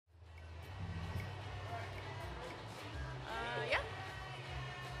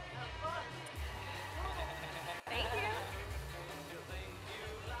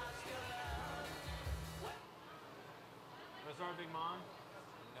volume on?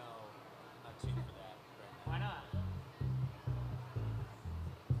 No, I'm not tuned for that right now. Why not?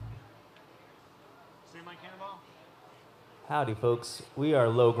 Streamline Cannonball? Howdy, folks. We are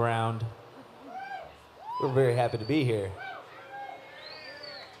Low Ground. We're very happy to be here.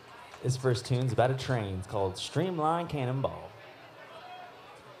 This first tune's about a train. It's called Streamline Cannonball.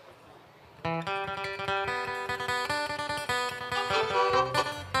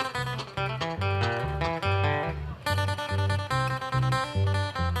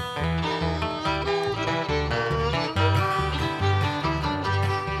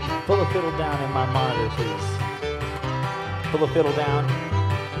 Pull a fiddle down in my monitor, please. Pull a fiddle down.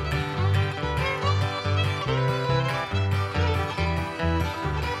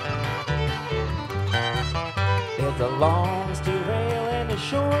 There's a long steel rail and a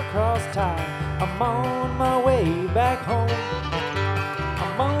short cross tie. I'm on my way back home.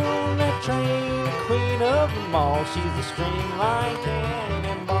 I'm on that train, the queen of them all. She's a streamline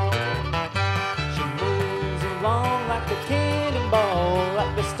cannonball. She moves along like a cannonball,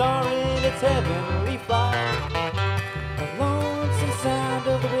 like the star in its heavenly flight. The lonesome sound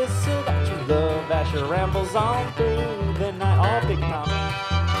of the whistle that you love as she rambles on through the night. All big Tommy.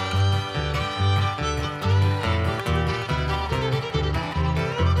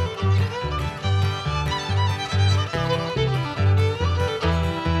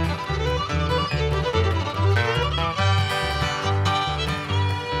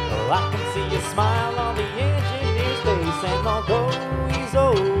 I can see a smile on the engineer's face, and although he's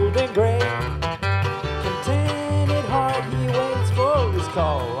old and gray, contented heart he waits for his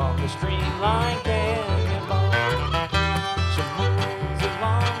call on the streamline cannonball. She moves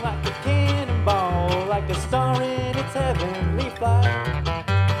along like a cannonball, like a star in its heavenly flight.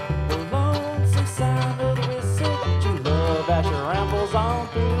 The lonesome sound of the whistle that you love as she rambles on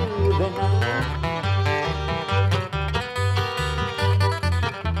through the night.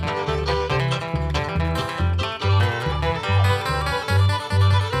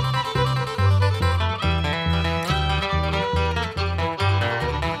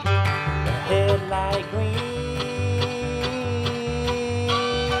 Headlight gleams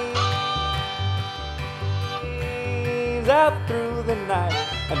out through the night,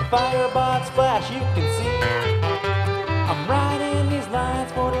 and the firebots flash you can see. I'm writing these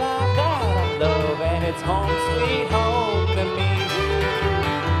lines for the life that I love, and it's home sweet home to me.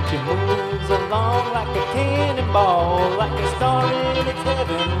 She moves along like a cannonball, like a star in its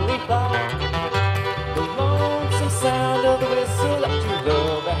heavenly flight. The lonesome sound of the whistle that you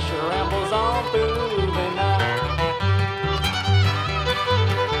love as she rambles on through the night.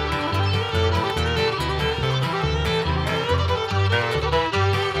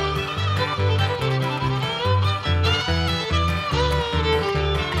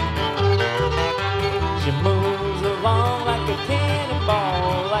 She moves along like a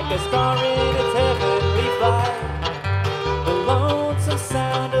cannonball, like a star in its heavenly flight. The lonesome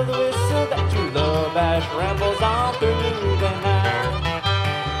sound of the whistle that you love as she rambles on through the night.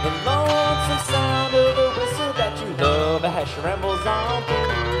 The lonesome sound of the whistle that you love as she rambles on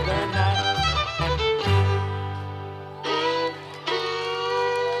through the night.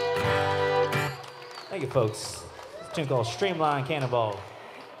 Thank you, folks. It's a tune called Streamline Cannonball.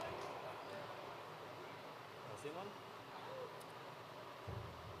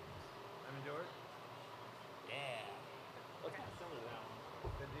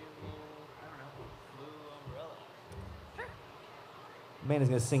 Man is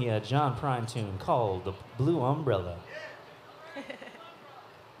going to sing you a John Prine tune called The Blue Umbrella.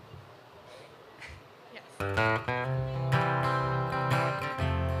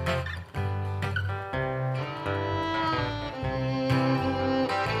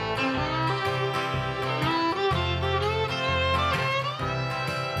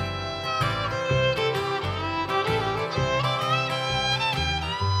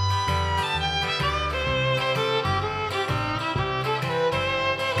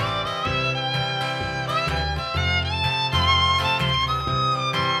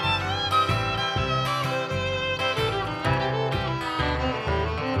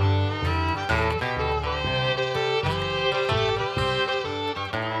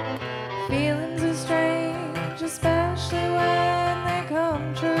 Feelings are strange, especially when they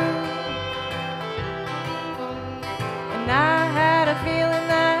come true. And I had a feeling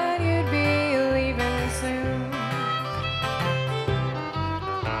that you'd be leaving soon.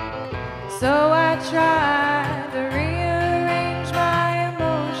 So I tried to rearrange my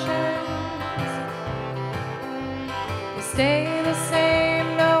emotions. They stay the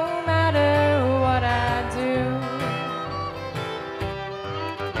same no matter what I do.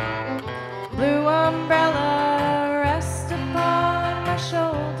 Blue umbrella, rest upon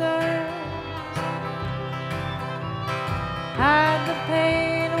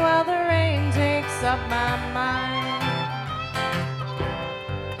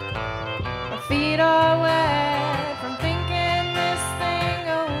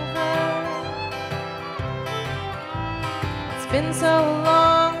been so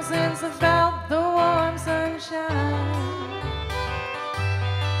long since I felt the warm sunshine.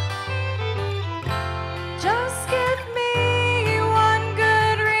 Just give me one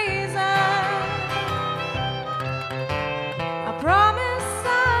good reason. I promise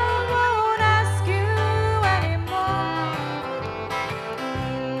I won't ask you anymore.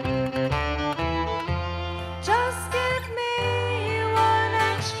 Just give me one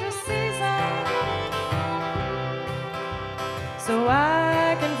extra season, so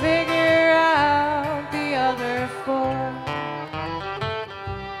I can figure out the other four.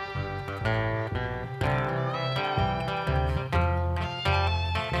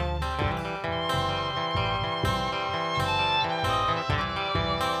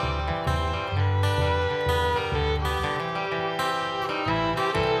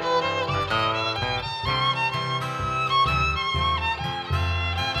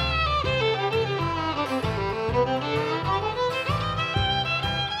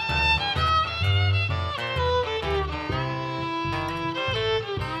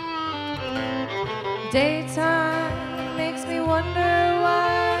 Daytime makes me wonder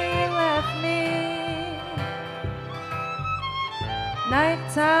why you left me.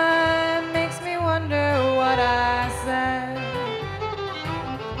 Nighttime makes me wonder what I said.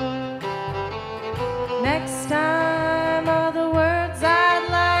 Next time are the words I'd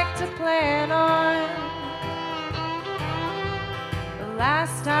like to plan on. The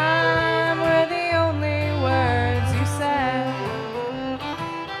last time were the only words you said.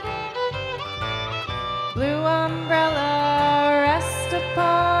 Blue umbrella, rest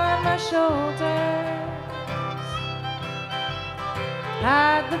upon my shoulders.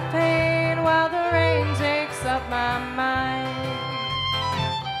 Hide the pain while the rain takes up my mind.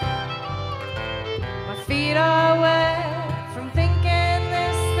 My feet are wet from thinking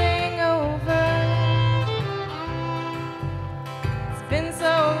this thing over. It's been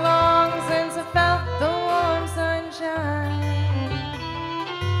so long since I felt the warm sunshine.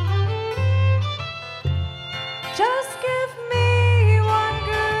 Just give me one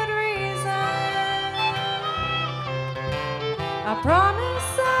good reason. I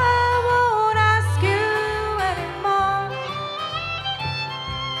promise I won't ask you anymore.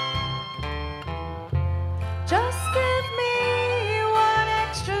 Just give me one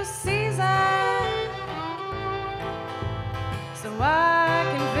extra season, so I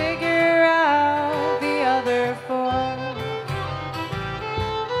can figure out the other four.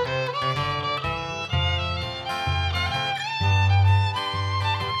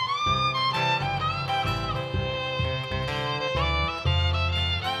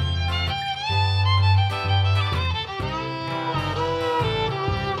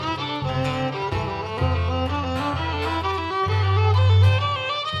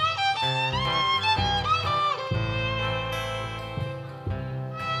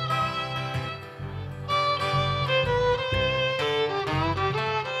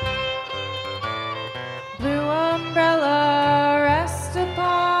 Blue umbrella, rest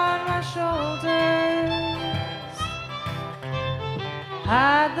upon my shoulders.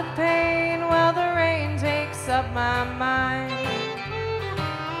 Hide the pain while the rain takes up my mind.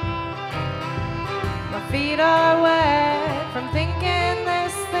 My feet are wet from thinking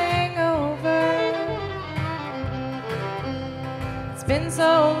this thing over. It's been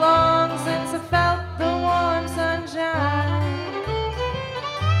so long since I felt the warm sunshine.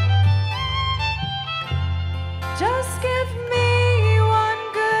 Just give me one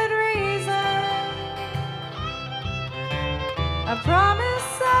good reason. I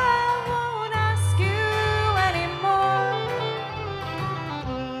promise I won't ask you anymore.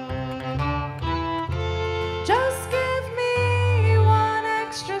 Just give me one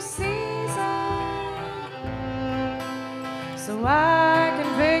extra season, so I can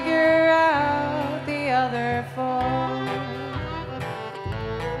figure out the other four.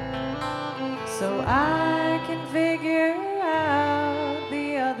 So I can figure out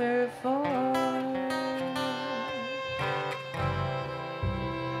the other four.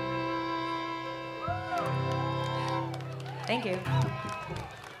 Thank you.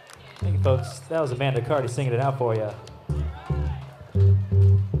 Thank you, folks. That was Amanda Carty singing it out for you.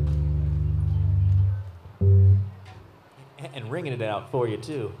 And ringing it out for you,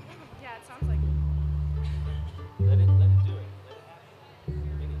 too. Yeah, it sounds like Let it do it. Let it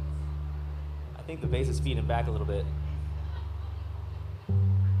happen. I think the bass is feeding back a little bit.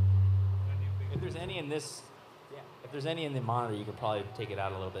 If there's any in this, if there's any in the monitor, you could probably take it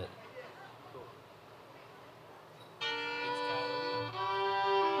out a little bit.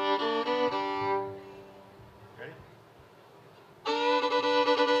 it.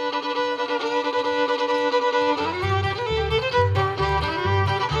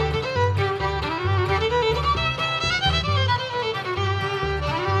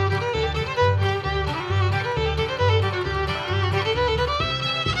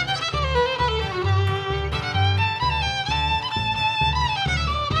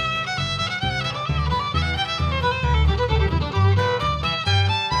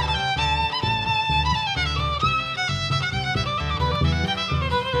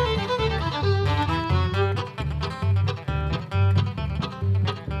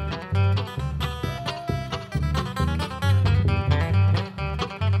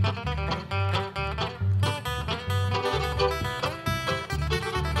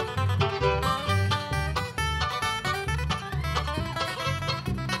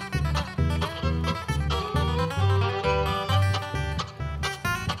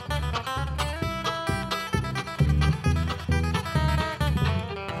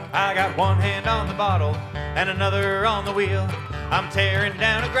 I got one hand on the bottle and another on the wheel. I'm tearing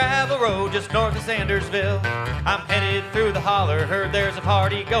down a gravel road just north of Sandersville. I'm headed through the holler, heard there's a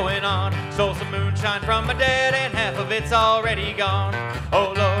party going on. Stole some moonshine from my dad and half of it's already gone.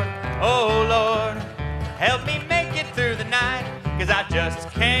 Oh Lord, help me make it through the night, 'cause I just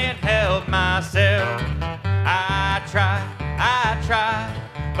can't help myself. I try,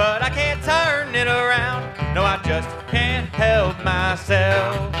 but I can't turn it around. No, I just can't help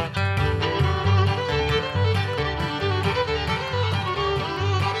myself.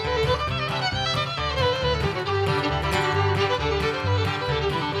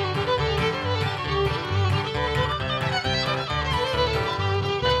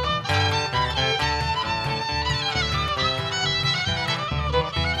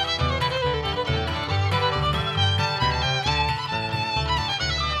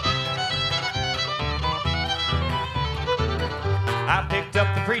 I picked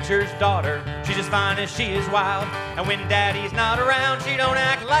up the preacher's daughter, she's as fine as she is wild. And when daddy's not around, she don't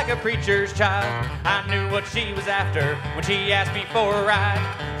act like a preacher's child. I knew what she was after when she asked me for a ride,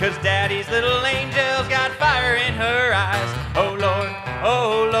 'cause daddy's little angel's got fire in her eyes. Oh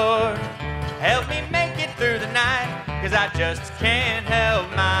Lord, help me make it through the night, 'cause I just can't help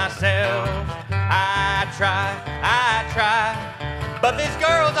myself. I try, but this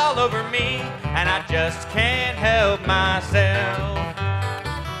girl's all over me, and I just can't help myself.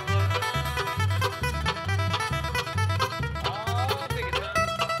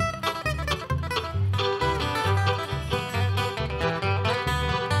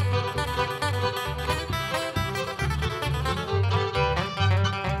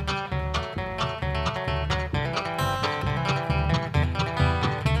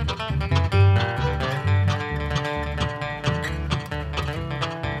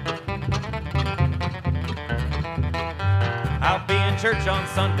 Church on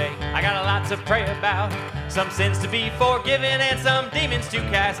Sunday, I got a lot to pray about. Some sins to be forgiven and some demons to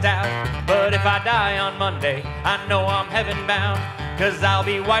cast out. But if I die on Monday, I know I'm heaven bound, 'cause I'll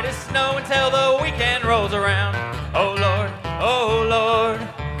be white as snow until the weekend rolls around. Oh Lord,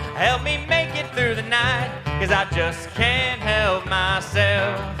 help me make it through the night, 'cause I just can't help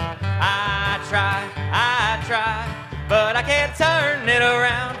myself. I try, but I can't turn it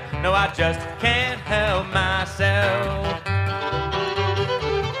around. No, I just can't help myself.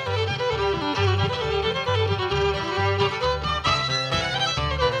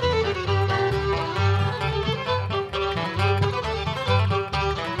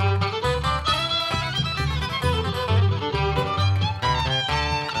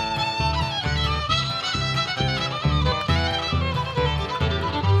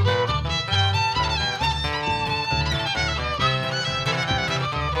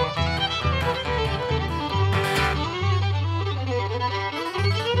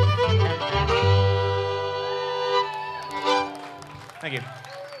 Thank you.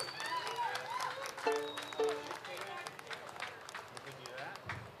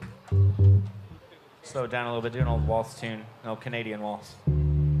 Slow it down a little bit, do an old waltz tune, an old Canadian waltz.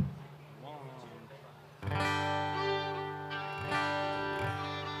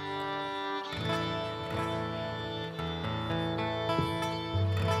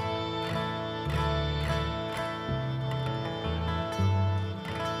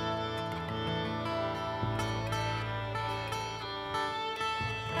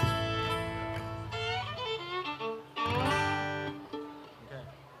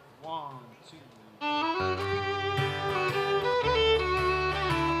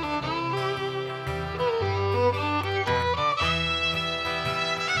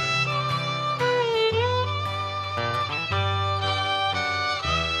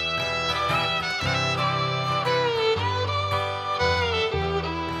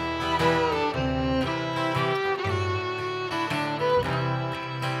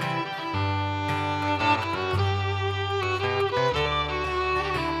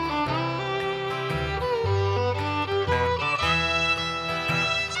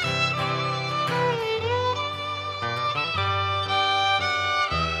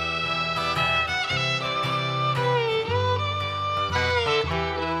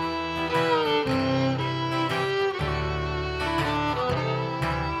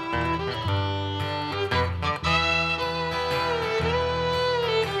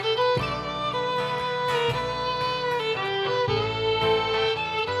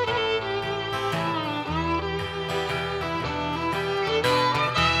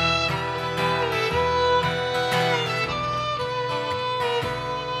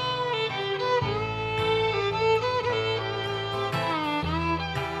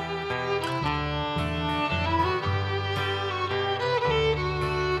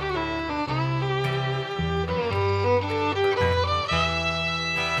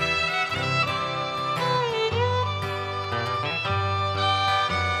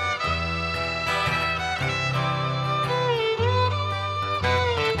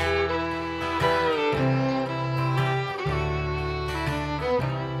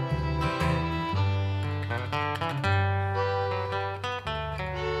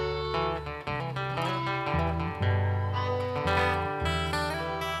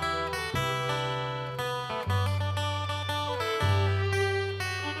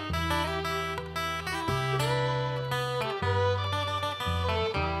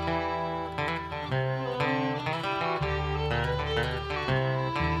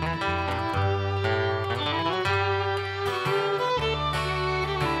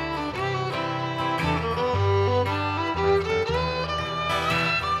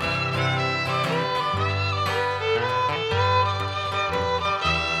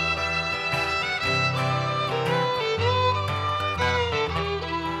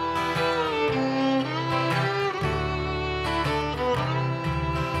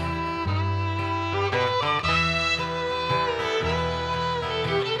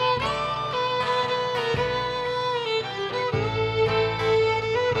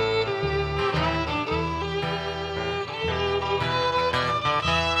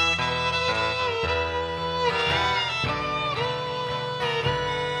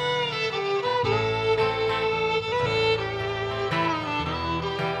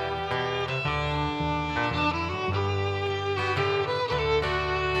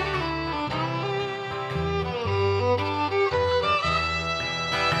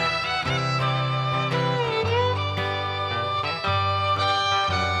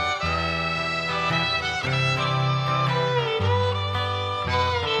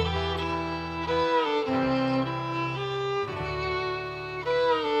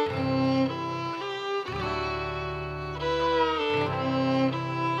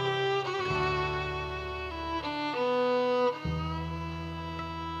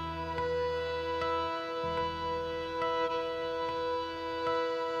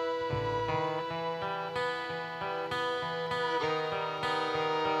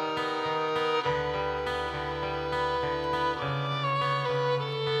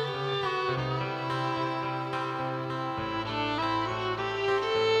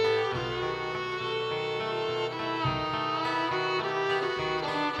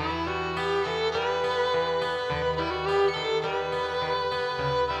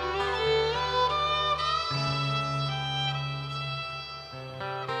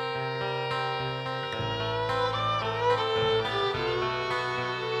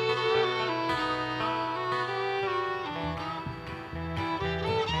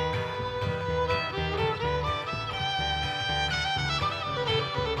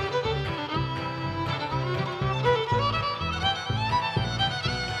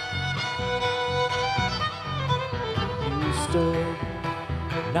 stood,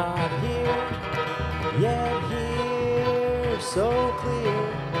 not here, yet here, so clear.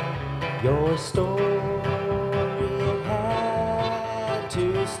 Your story had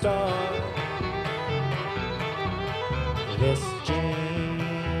to start. This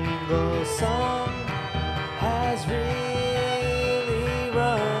jingle song has really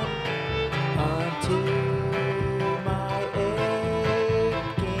run unto my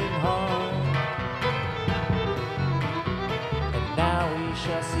aching heart. And now we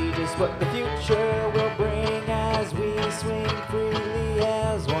shall see just what the future will bring as we swing freely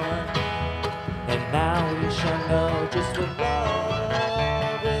as one. And now we shall know just what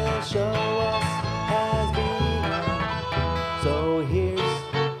love will show us has begun. So here's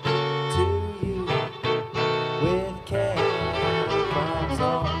to you with care from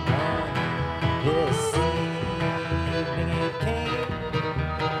someone. This evening it came,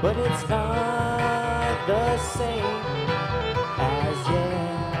 but it's not the same as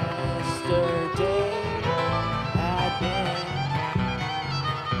yesterday had been.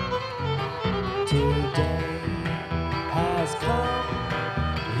 Today has come,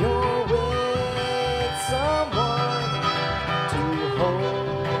 you're with someone to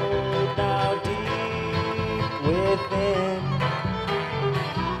hold now deep within.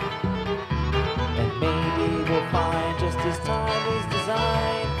 And maybe we'll find just as time is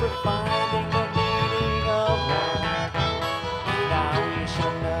designed for finding the meaning of one. And now we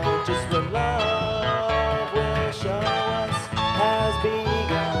shall know just what love will show us has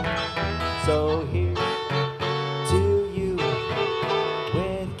begun. So here's to you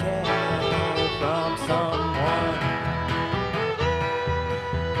with care from someone.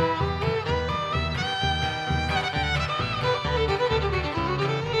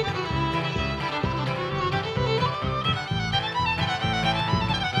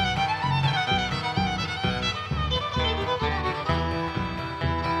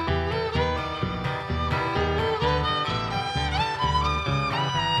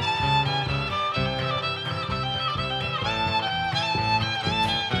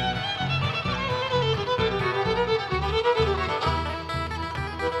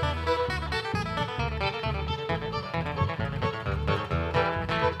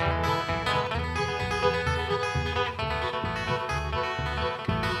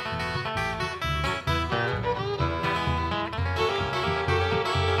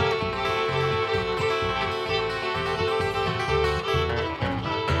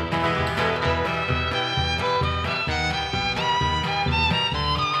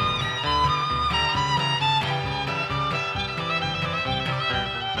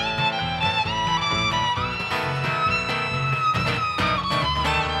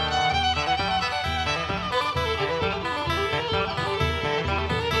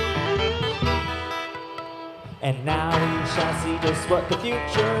 And now we shall see just what the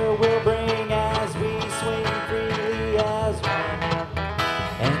future will bring as we swing freely as one.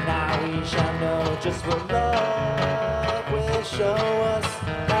 And now we shall know just what love will show us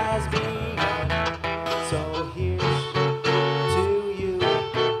has begun. So here's to you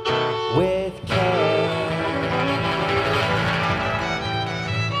with care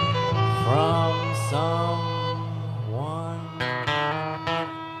from someone.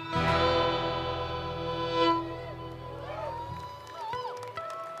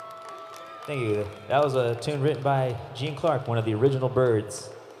 Thank you. That was a tune written by Gene Clark, one of the original Birds.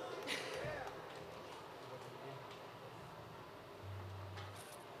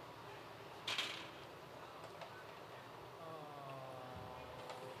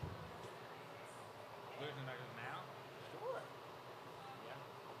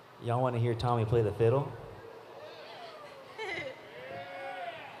 Y'all want to hear Tommy play the fiddle?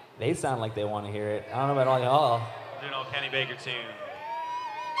 They sound like they want to hear it. I don't know about all y'all. Do an old Kenny Baker tune.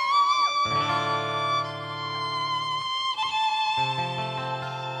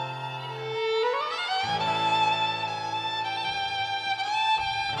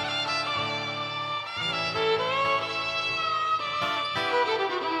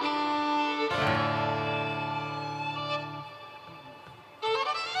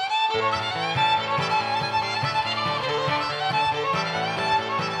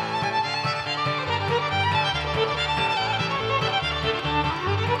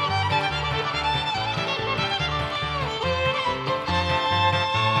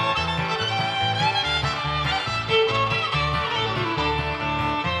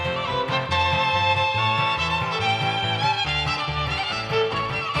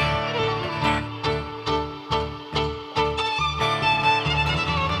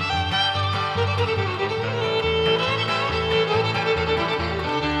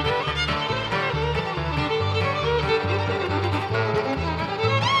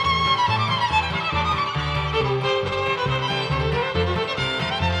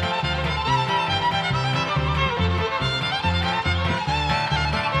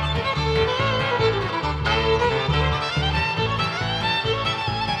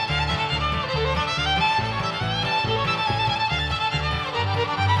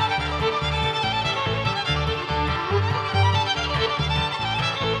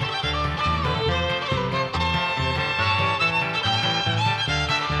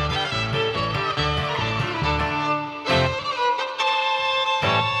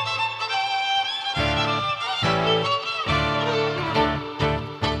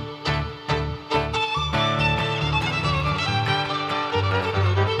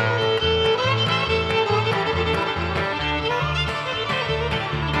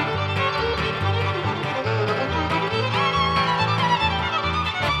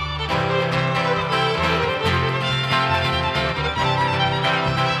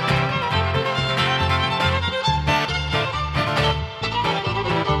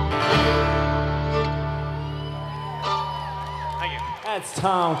 That's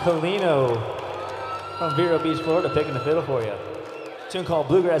Tom Colino from Vero Beach, Florida, picking the fiddle for you. A tune called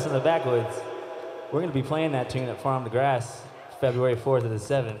Bluegrass in the Backwoods. We're going to be playing that tune at Farm to Grass, February 4th to the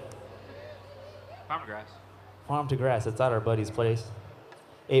 7th. Farm to Grass. Farm to Grass, it's at our buddy's place.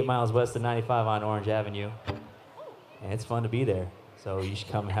 8 miles west of 95 on Orange Avenue. And it's fun to be there, so you should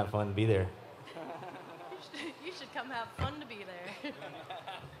come and have fun to be there. You should come have fun to be there.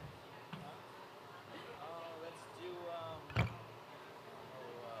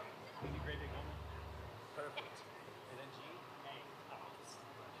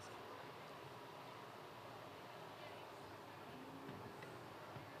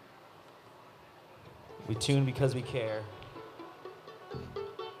 We tune because we care.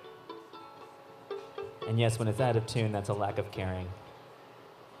 And yes, when it's out of tune, that's a lack of caring.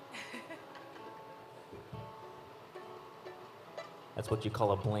 That's what you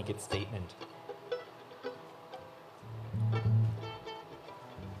call a blanket statement.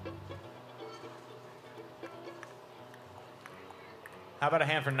 How about a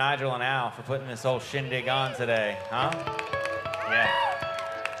hand for Nigel and Al for putting this whole shindig on today, huh? Yeah.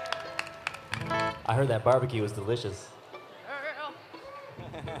 I heard that barbecue was delicious.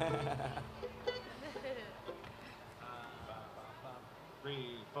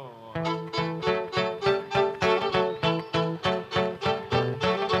 Three, four.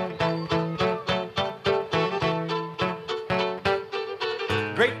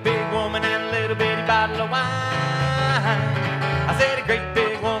 Great big woman and a little bitty bottle of wine. I said a great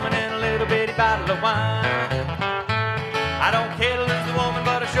big woman and a little bitty bottle of wine. I don't care to lose the woman,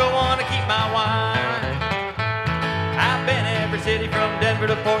 but I sure want to keep my wine. I've been every city from Denver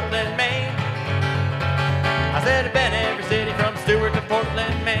to Portland, Maine. I said I've been every city from Stuart to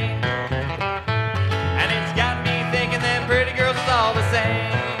Portland, Maine. And it's got me thinking them pretty girls is all the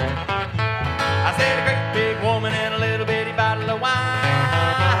same. I said a great big woman and a little bitty bottle of wine.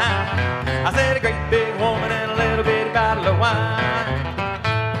 I said a great big woman and a little bitty bottle of wine.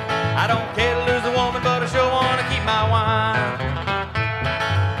 I don't care to lose a woman, but I sure want to keep my wine.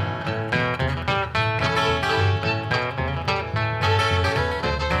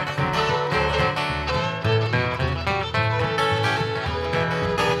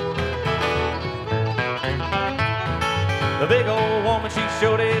 The big old woman, she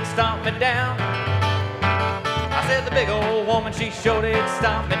sure did stomp me down. I said the big old woman, she sure did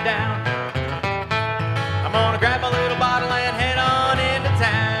stomp me down. I'm gonna grab my little bottle and head on into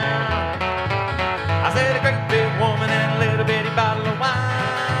town. I said a great big woman and a little bitty bottle of wine.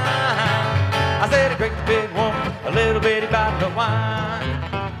 I said a great big woman, a little bitty bottle of wine.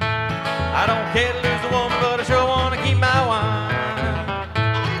 I don't care to lose the woman, but I sure wanna keep my wine.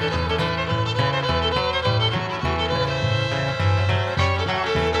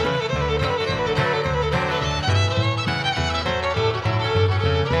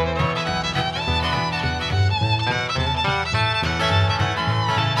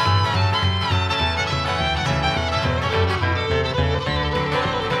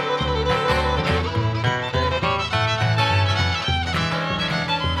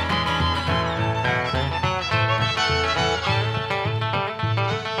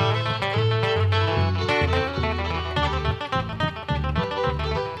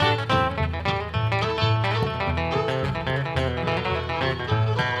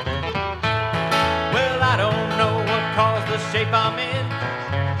 Shape I'm in.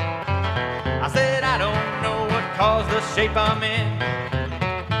 I said I don't know what caused the shape I'm in.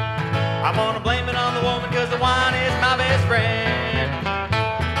 I'm gonna blame it on the woman, cause the wine is my best friend.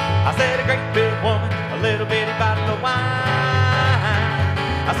 I said a great big woman, a little bitty bottle of wine.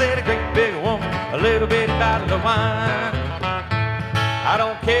 I said a great big woman, a little bitty bottle of wine. I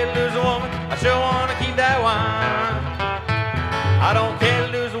don't care to lose a woman, I sure wanna keep that wine. I don't care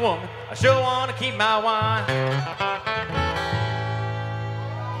to lose a woman, I sure wanna keep my wine.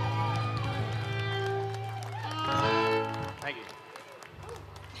 Thank you.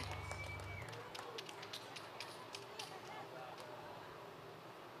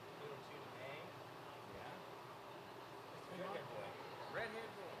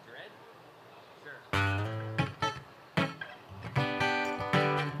 Red-haired boy. Dread? Sure.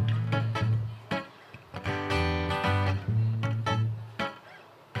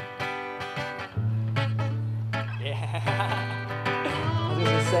 Yeah. I was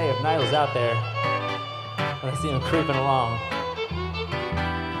gonna say, if Nigel's out there, I see him creeping along.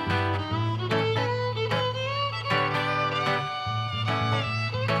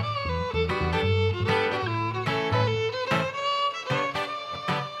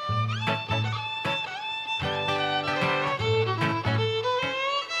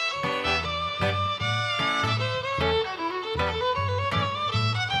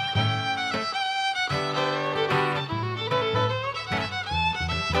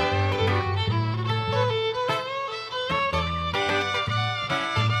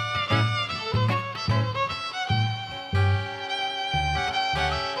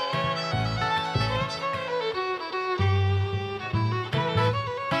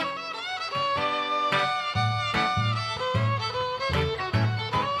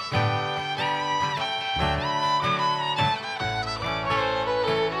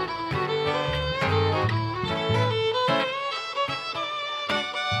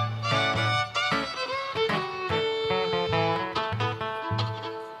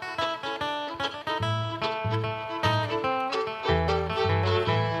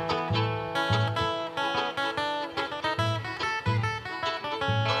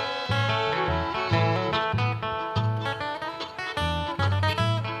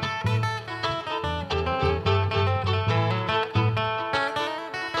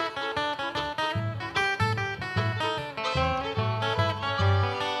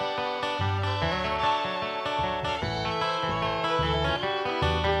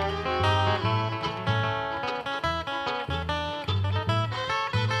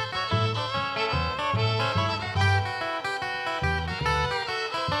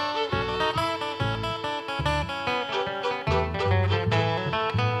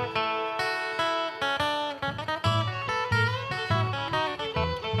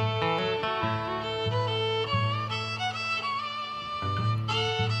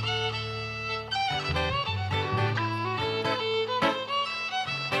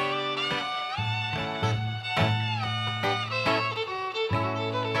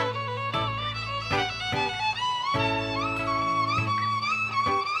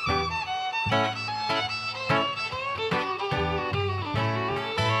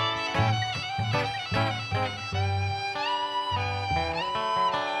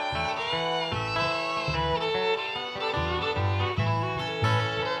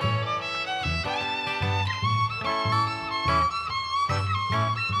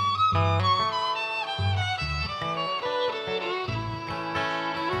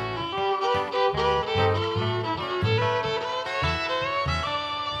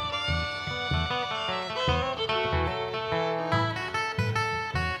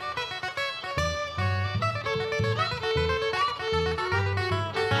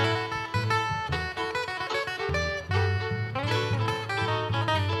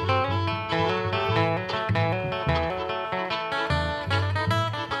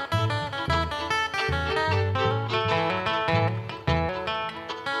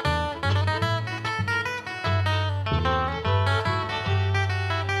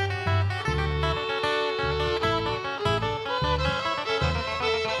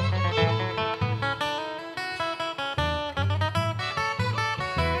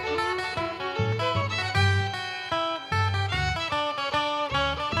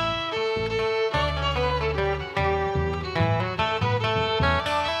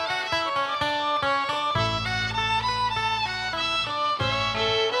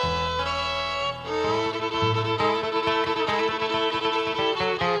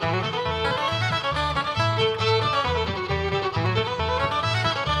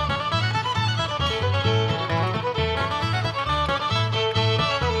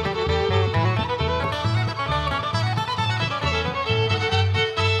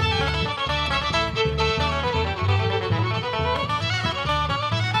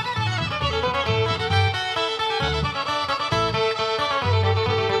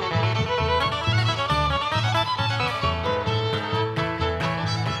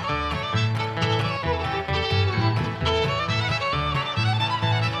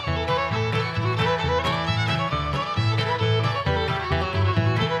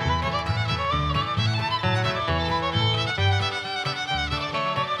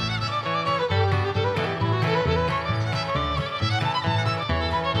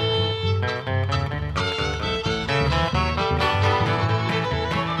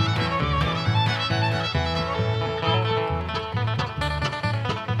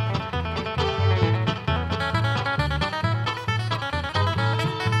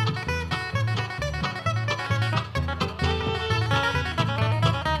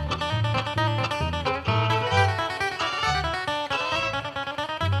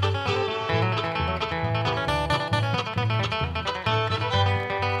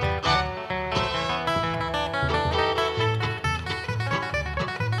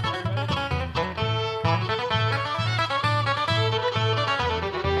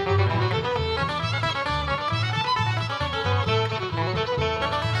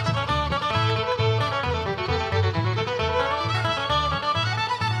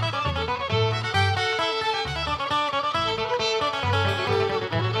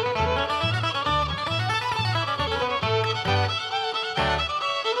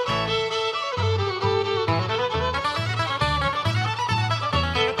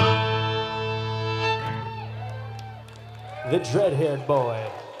 the dread-haired boy.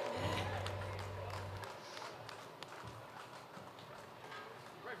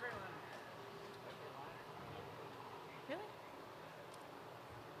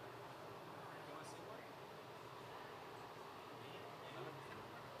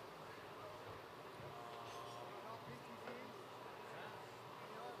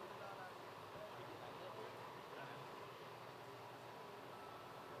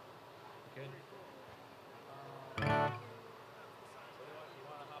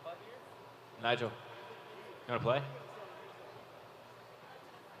 Nigel, you want to play?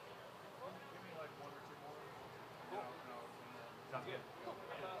 Sounds good.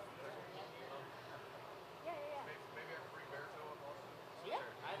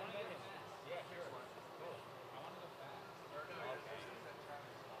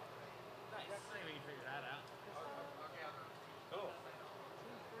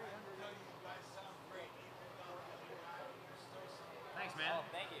 Thanks, man.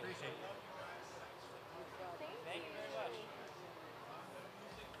 Thank you. Appreciate it. Thank you very much.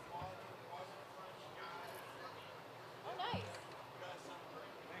 Oh, nice.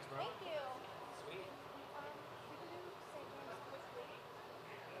 Thanks, bro. Thank you. Sweet. We can do St. James quickly.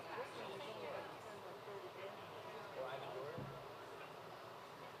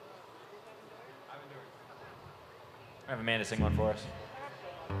 I have Amanda sing one for us.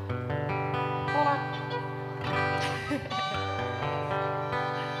 Hold on.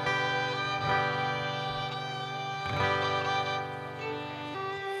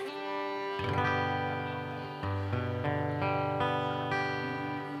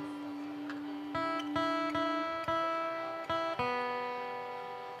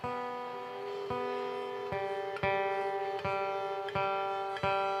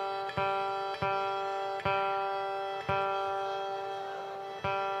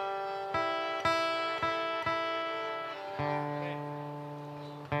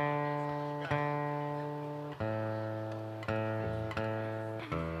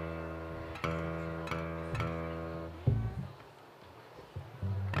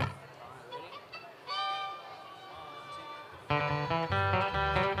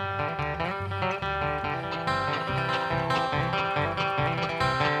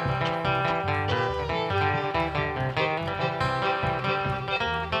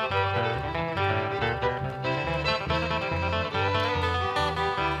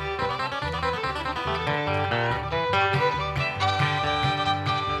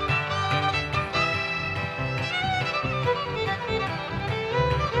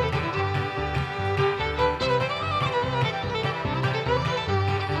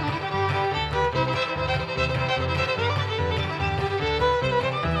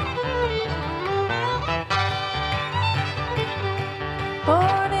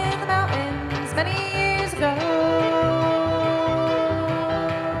 Born in the mountains many years ago.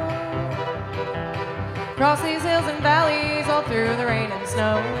 Across these hills and valleys, all through the rain and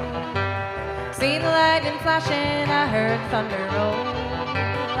snow. Seen the lightning flashing, I heard thunder roll.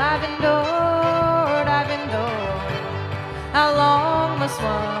 I've endured. How long must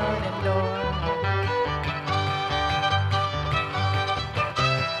one endure?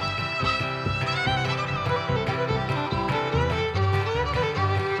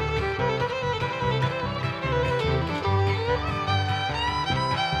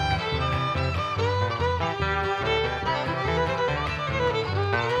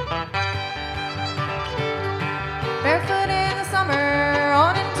 Barefoot in the summer,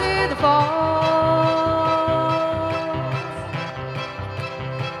 on into the fall.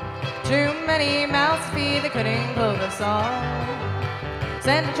 Too many mouths to feed, they couldn't clothe us all.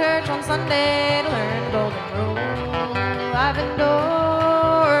 Sent to church on Sunday to learn the golden rule. I've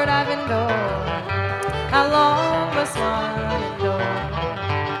endured. How long must one endure?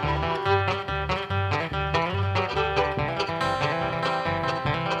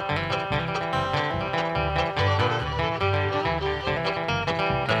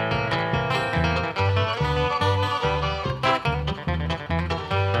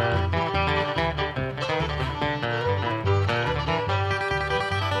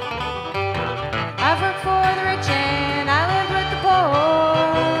 I've worked for the rich and I lived with the poor.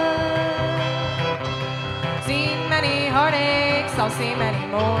 Seen many heartaches, I'll see many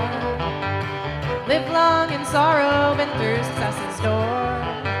more. Lived long in sorrow, been through success's door.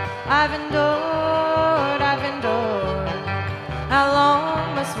 I've endured. How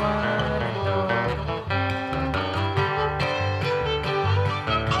long must one endure?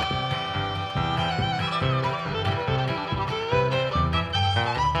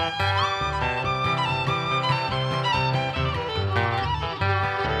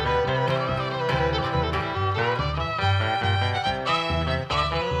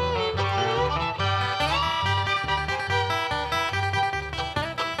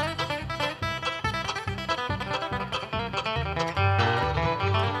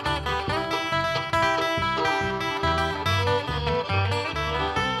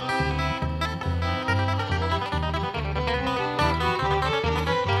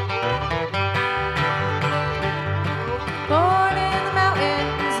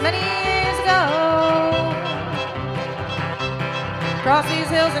 across these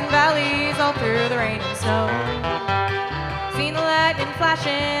hills and valleys, all through the rain and snow. Seen the lightning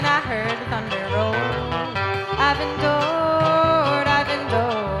flashing, I heard the thunder roll. I've endured,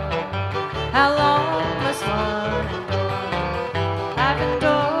 how long must one endure? I've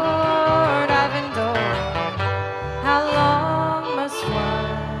endured, how long must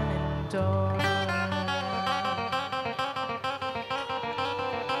one endure?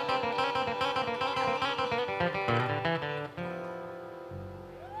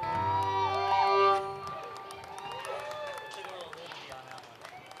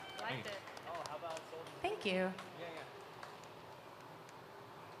 Liked it. Thank you.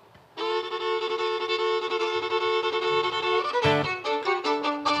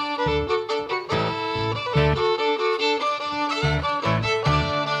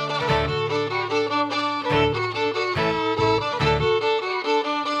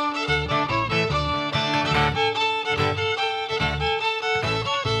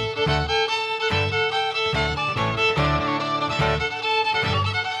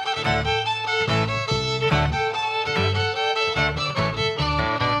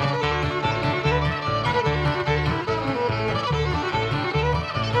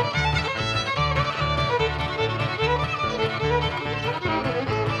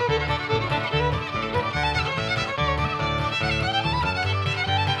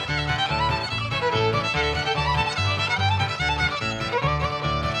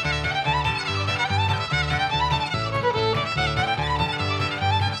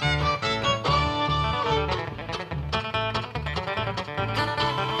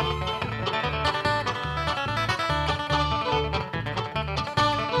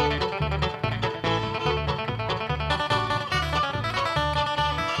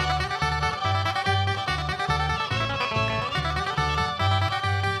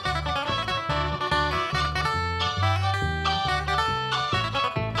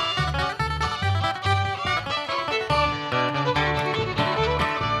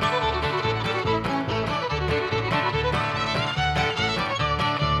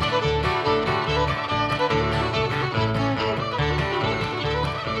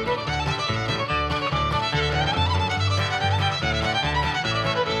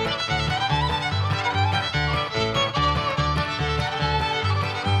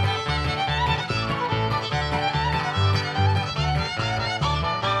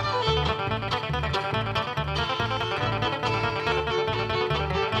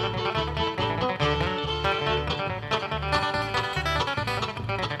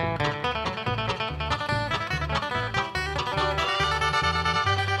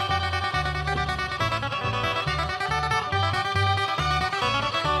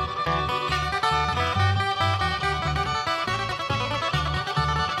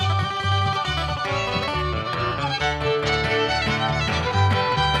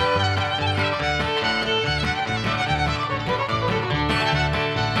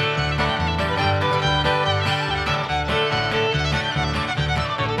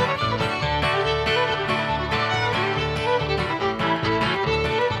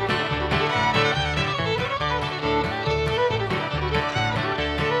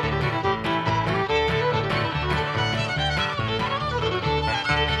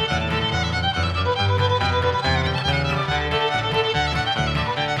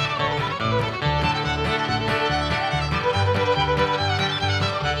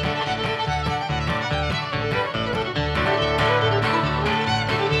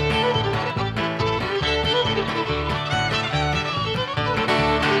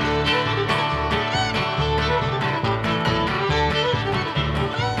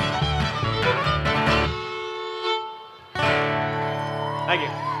 Thank you.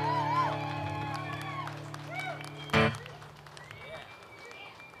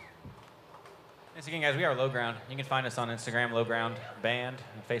 Once again, guys, we are Low Ground. You can find us on Instagram, Low Ground Band,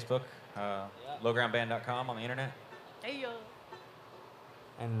 and Facebook, lowgroundband.com on the internet. Hey, yo.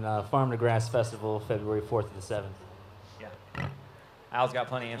 And Farm to Grass Festival, February 4th to the 7th. Yeah. Al's got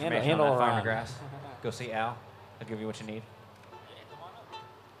plenty of information Handle on that Farm around. to Grass. Go see Al. He'll give you what you need.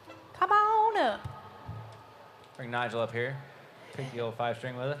 Come on up. Bring Nigel up here. Take the old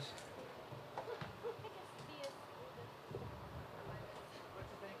 5-string with us.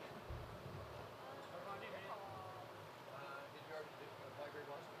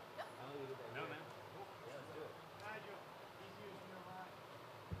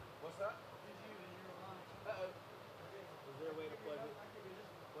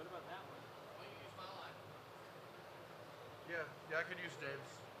 Yeah, I could use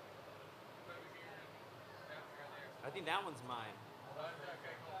Dave's. I think that one's mine.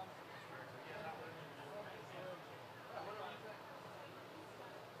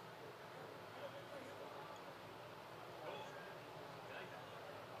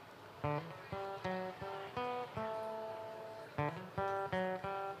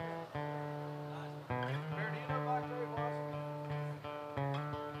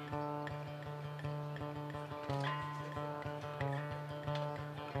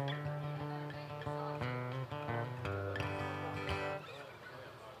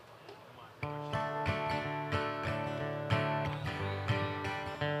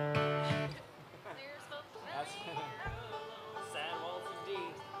 Sad waltz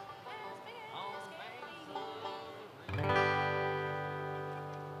indeed.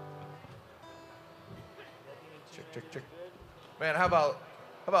 Chick. Man, how about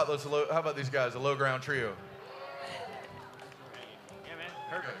these guys, the Low Ground Trio? Yeah,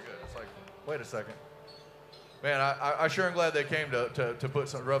 man. Good. It's like, wait a second. Man, I sure am glad they came to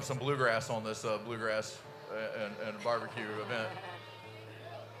rub some bluegrass on this bluegrass and barbecue event.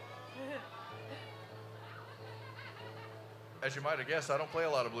 As you might have guessed, I don't play a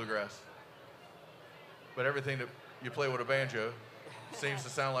lot of bluegrass. But everything that you play with a banjo seems to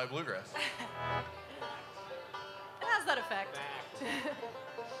sound like bluegrass. It has that effect.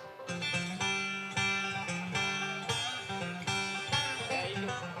 Yeah, you can.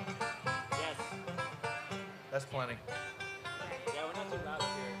 Yes. That's plenty. Yeah, we're not too loud up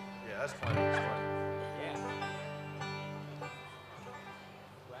here. Yeah, that's plenty. That's plenty. Yeah.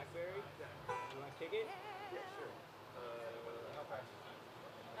 Blackberry? You want to kick it? Yeah, sure. How fast?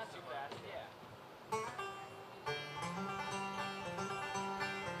 Not too fast, yeah.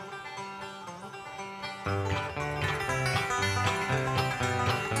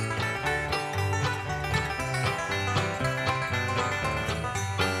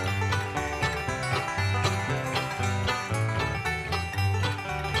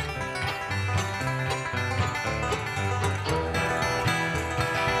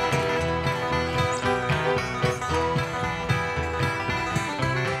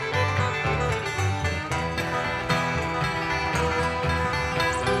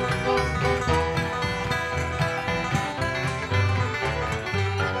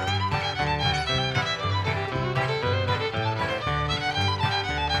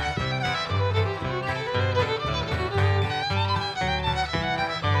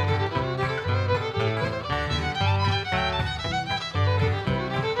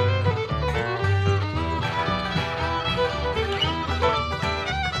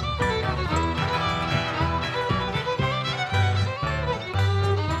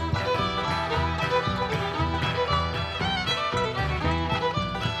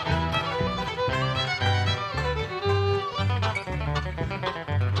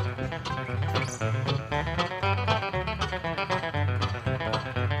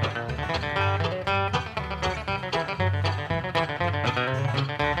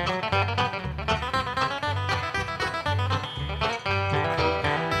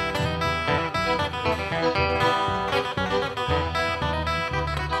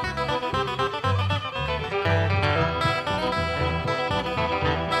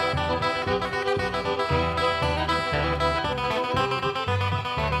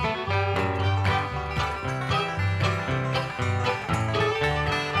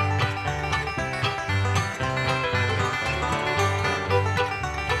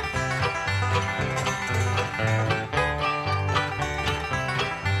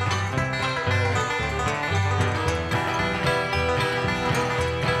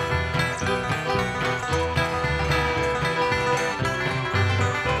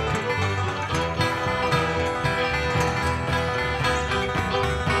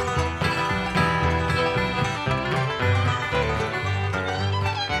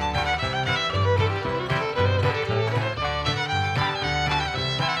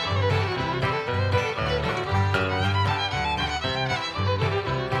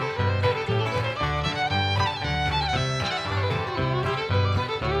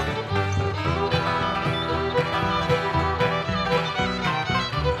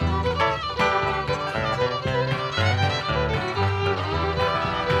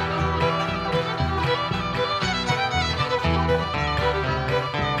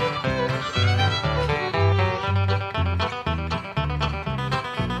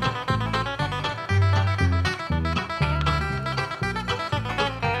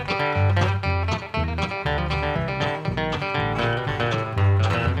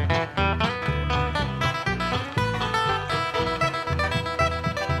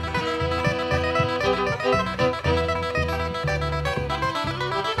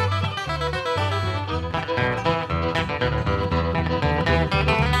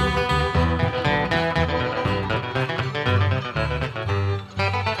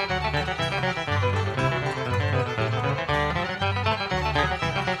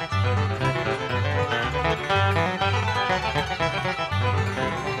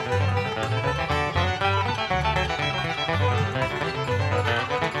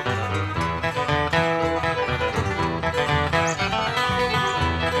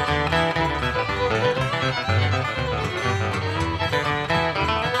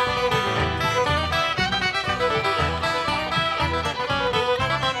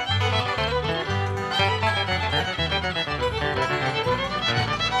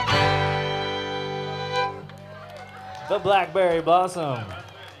 The Blackberry Blossom.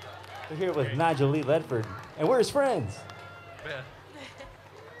 We're here with Nigel Lee Ledford, and we're his friends. Man.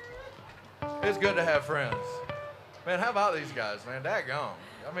 It's good to have friends. Man, how about these guys, man? Daggone.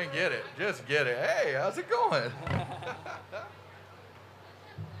 I mean, get it. Just get it. Hey, how's it going?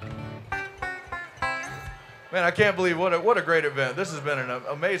 Man, I can't believe what a great event. This has been an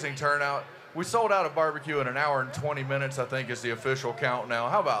amazing turnout. We sold out a barbecue in an hour and 20 minutes, I think is the official count now.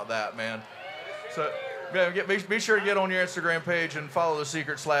 How about that, man? So, yeah, be sure to get on your Instagram page and follow the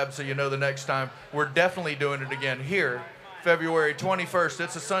Secret Slab so you know the next time. We're definitely doing it again here, February 21st.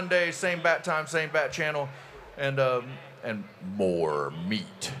 It's a Sunday, same bat time, same bat channel, and more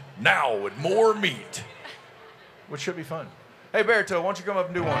meat. Now with more meat, which should be fun. Hey, Barito, why don't you come up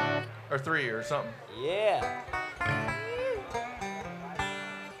and do one or three or something? Yeah.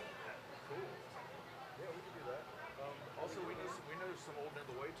 Also, we know some old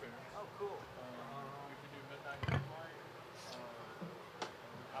In the Way tunes. Oh, cool. We can do Midnight Moonlight.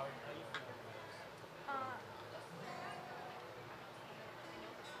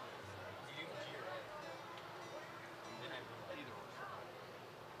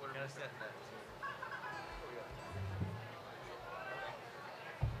 We're gonna set that.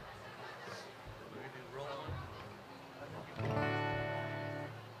 We can do Roll On.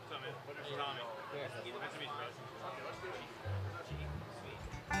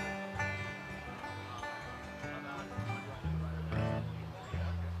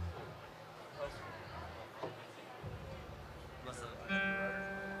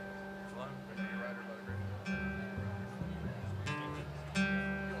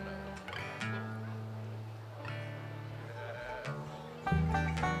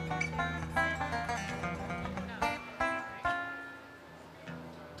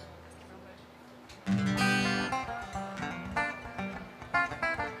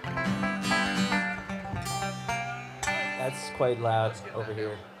 That's quite loud over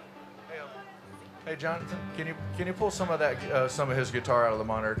here. Hey, Jonathan, can you pull some of that some of his guitar out of the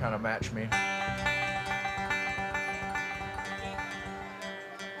monitor, kind of match me? Is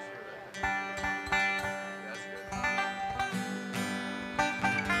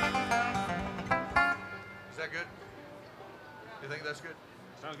that good? You think that's good?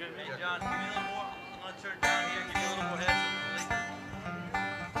 Sounds good. Hey, John, give me a little more. I'm gonna turn down here. Give me a little more head.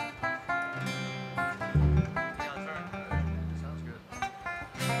 Sounds good.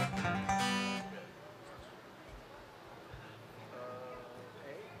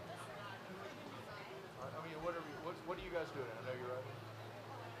 I mean, what are you guys doing? I know you're writing.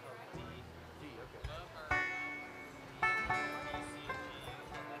 D, okay.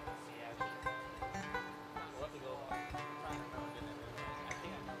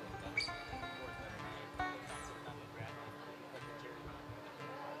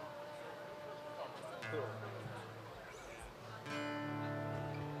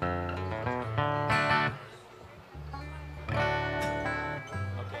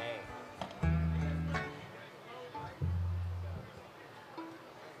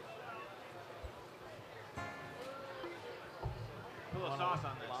 Put a little sauce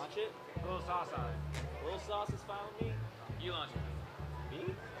on this. Launch it. Put a little sauce on it. A little sauce is fine with me. You launch it. Me?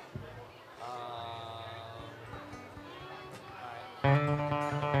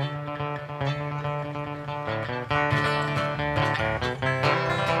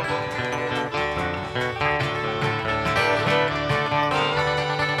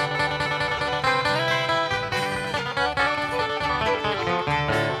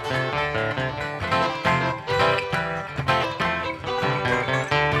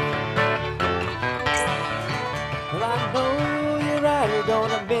 Well, I know you're right, you're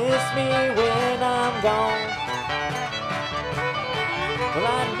gonna miss me when I'm gone. Well, I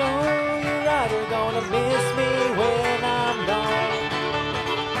know you're right, you're gonna miss me when I'm gone.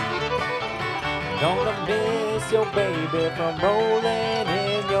 Gonna miss your baby from rolling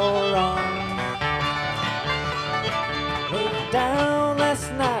in your arms. Laid down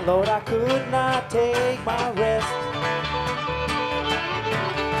last night, Lord, I could not take my rest.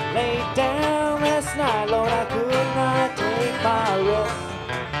 Laid down last night, Lord, I could not take my rest.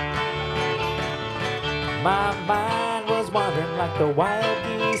 My mind was wandering like the wild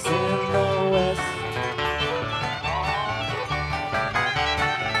geese in the west.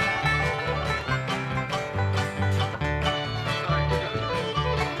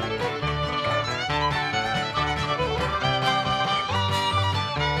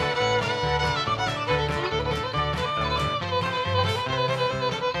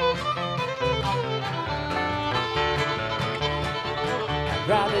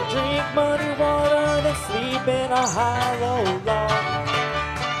 Rather drink muddy water than sleep in a hollow log.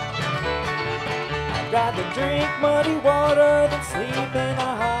 I'd Rather drink muddy water than sleep in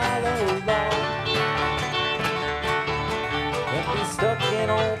a hollow log. And be stuck in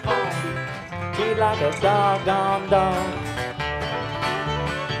old Palm Beach, treated like a doggone dog.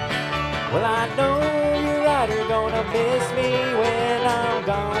 Well, I know you're right, you're gonna miss me when I'm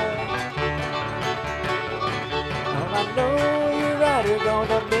gone. Well, I know you're right, you're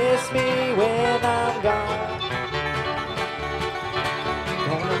gonna miss me when I'm gone.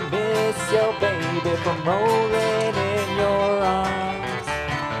 Gonna miss your baby from rolling in your arms.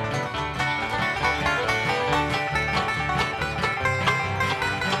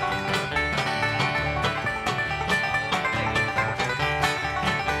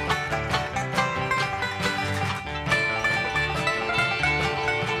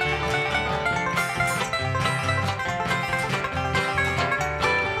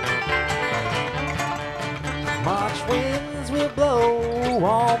 March winds will blow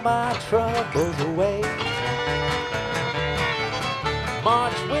all my troubles away.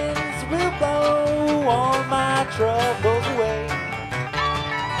 March winds will blow all my troubles away.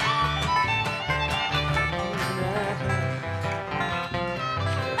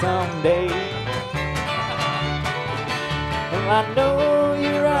 Someday, well, I know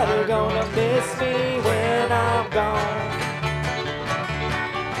you're right, you're gonna miss me when I'm gone.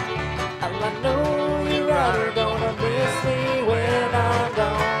 Well, I know you're right, you're gonna miss me when I'm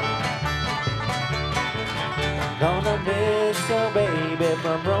gone. Gonna miss your baby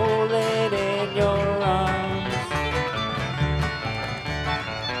from rolling in your arms.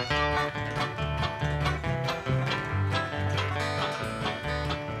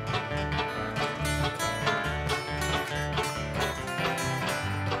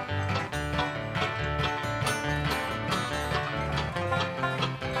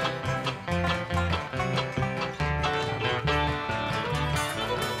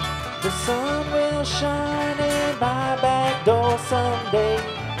 The sun will shine in my back door someday.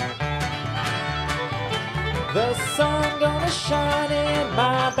 The sun gonna shine in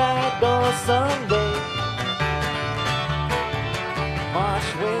my back door someday.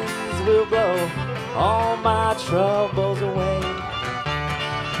 March winds will blow all my troubles away.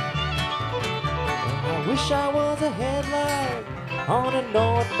 I wish I was a headlight on a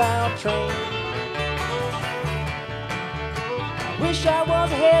northbound train. Wish I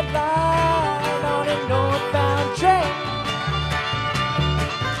was a headlight on a northbound train.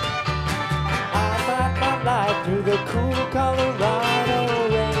 I'd light my light through the cool Colorado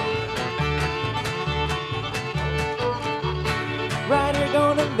rain. Right, you're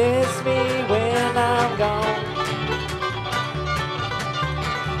gonna miss me when I'm gone.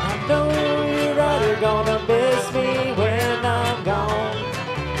 I know you're right, you're gonna miss me when I'm gone.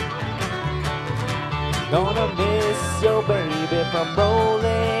 Gonna miss your baby from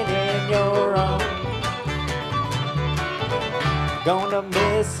rolling in your arms. Gonna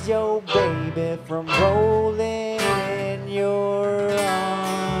miss your baby from rolling in your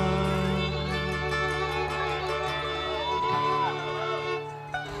arms.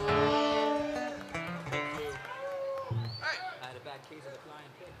 I had a bad case of the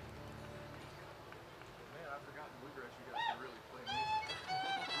flying pig. Man, I've forgotten Bluegrass. You guys can really play music.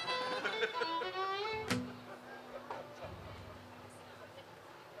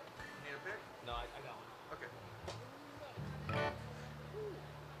 Need a pick? No, I got one. Okay.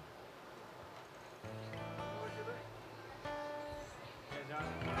 What do you think? Is that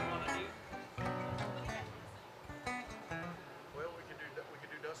what I want to do? Well, we could do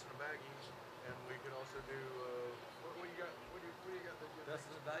Dust in the Baggies, and we could also do what you got? What do you got? Dust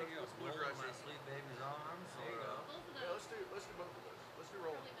in the Baggie or Bluegrass. My sweet baby's arms. There you go. Yeah, let's do both of those. Let's do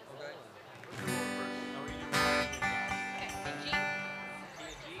Rolling. Okay. Let's do Rolling first. Are we doing G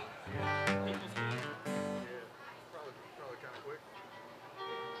and G? People's G? Yeah, probably kind of quick.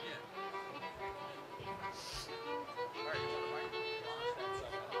 Yeah. All right, you want the mic?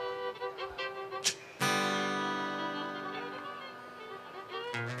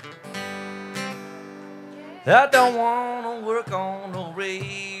 I don't wanna work on no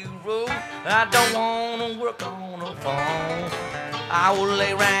railroad. I don't wanna work on no farm. I will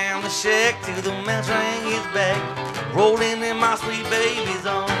lay round the shack till the man train gets back, rolling in my sweet baby's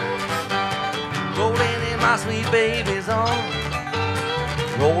arms, rolling in my sweet baby's arms,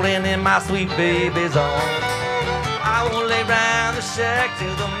 rolling in my sweet baby's arms. I will lay round the shack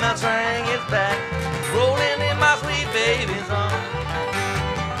till the man train gets back, rolling in my sweet baby's arms.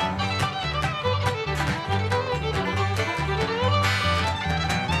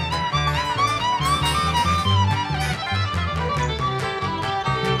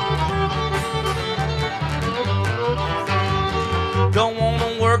 Don't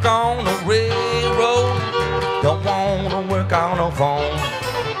wanna work on the railroad. don't wanna work on no phone.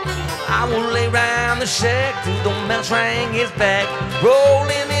 I will lay round the shack till the mail train gets back.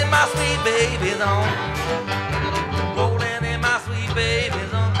 Rolling in my sweet baby's on. Rolling in my sweet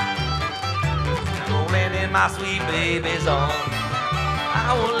baby's on. Rolling in my sweet baby's on.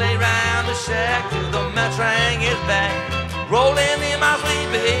 I will lay round the shack till the mail train gets back. Rolling in my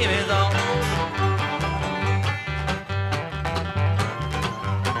sweet baby's on.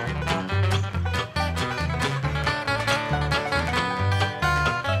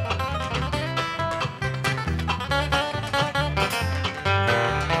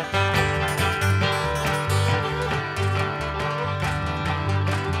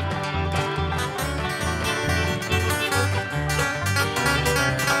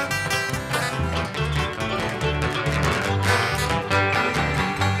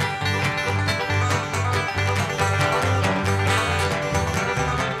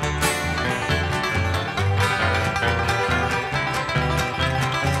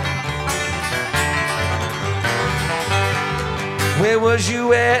 Where was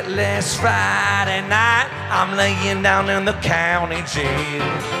you at last Friday night? I'm laying down in the county jail.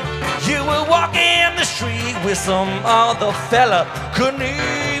 You were walking the street with some other fella. Couldn't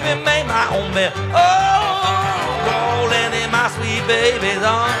even make my own bed. Oh, rolling in my sweet baby's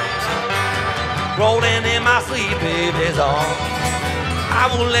arms. Rolling in my sweet baby's arms. I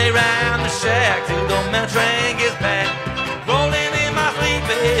will lay round the shack till the mail train gets back. Rolling in my sweet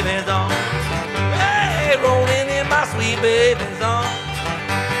baby's arms. Rolling in my sweet baby's arms.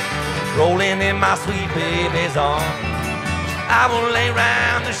 Rolling in my sweet baby's arms. I will lay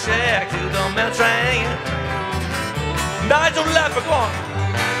round the shack till the mail train. Nigel, Ledford, go on.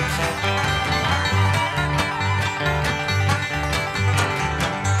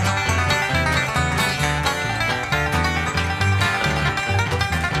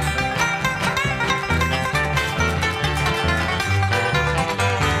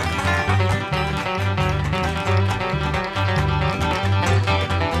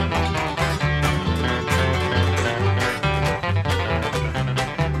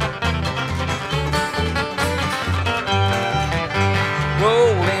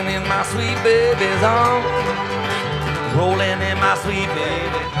 Sweet baby's on, rolling in my sweet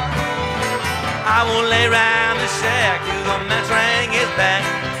baby. I will lay round the shack till the mail train gets back.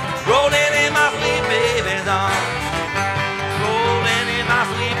 Rolling in my sweet baby's on, rolling in my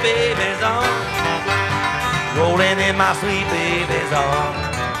sweet baby's on, rolling in my sweet baby's on.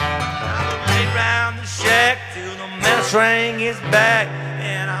 I will lay round the shack till the mail train gets back,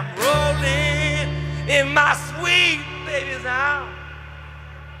 and I'm rolling in my sweet baby's on.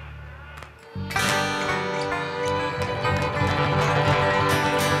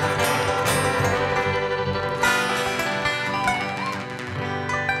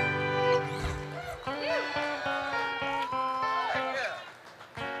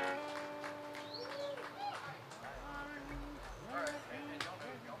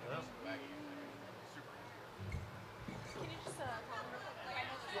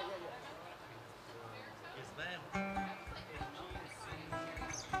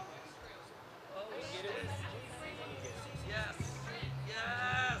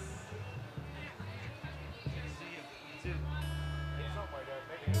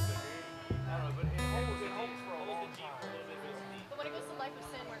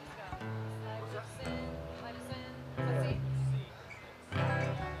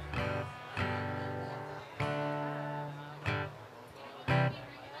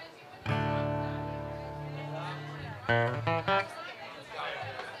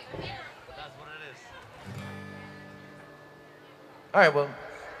 All right, well,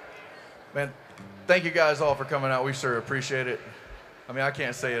 man, thank you guys all for coming out. We sure appreciate it. I mean, I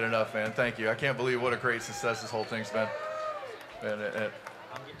can't say it enough, man. Thank you. I can't believe what a great success this whole thing's been. And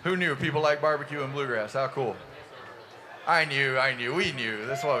who knew people like barbecue and bluegrass? How cool. I knew, we knew.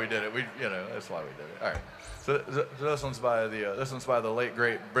 That's why we did it. That's why we did it. All right. So this one's by the late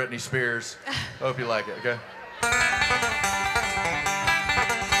great Britney Spears. I hope you like it. Okay.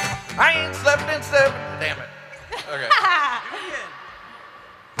 I ain't slept in 7. Damn it. Okay.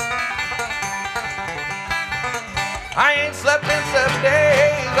 I ain't slept in 7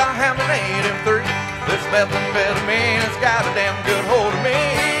 days. I haven't ate in 3. This methamphetamine has got a damn good hold of me.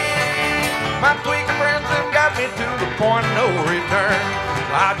 My tweaker friends have got me to the point of no return.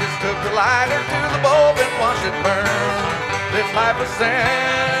 I just took the lighter to the bulb and watched it burn. This life of sin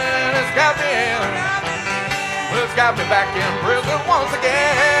has got me in. Well, it's got me back in prison once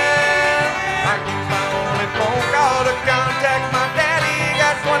again. I use my only phone call to contact my daddy.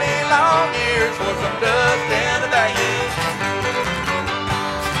 Got 20 long years for some dust in the baggie.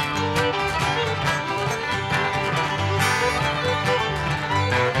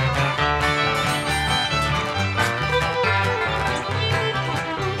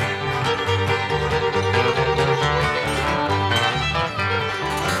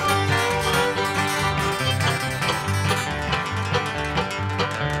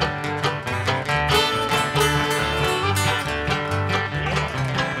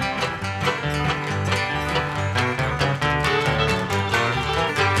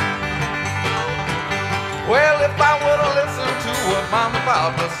 if I would've listened to what Mama and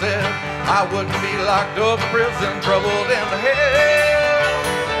Papa said, I wouldn't be locked up in prison, troubled in the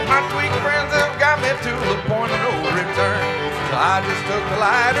head. My tweak friends have got me to the point of no return, so I just took the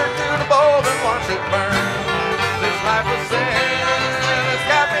lighter to the bowl and watched it burn. This life of sin, it's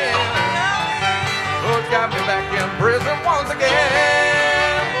got me in, oh, it's got me back in prison once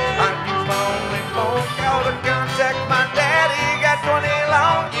again. I use my only phone call to contact my daddy. Got 20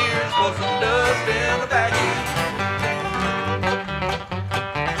 long years for some dust in the baggie.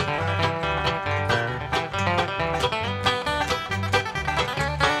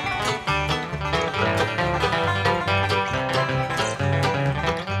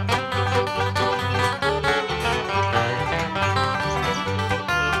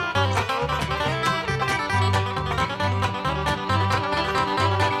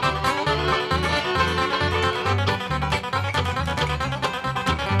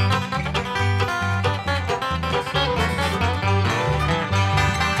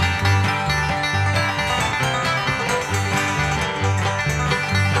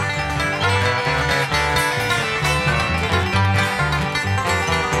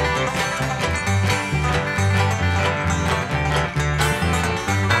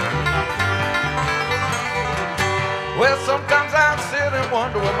 Well, sometimes I sit and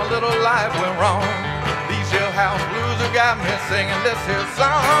wonder where my little life went wrong. These jailhouse blues have got me singing this here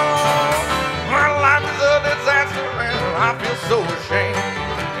song. My life is a disaster and I feel so ashamed.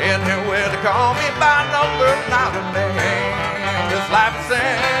 In here where they call me by number, not a name. This life is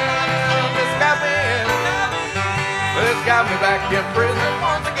sin, it's got me in, it's got me back in prison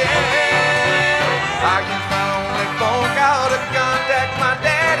once again. I use my only phone call to contact my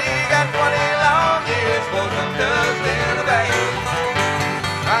daddy. Got 20 long years for some dust in the bag.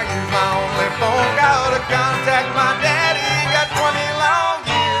 I use my only phone call to contact my daddy. Got 20 long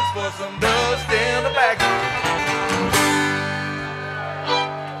years for some dust in the bag.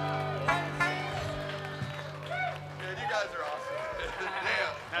 Yeah, you guys are awesome.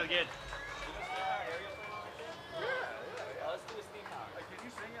 Damn. That was good. Can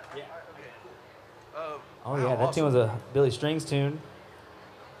you sing it? Yeah. Okay. Oh yeah, that tune was a Billy Strings tune.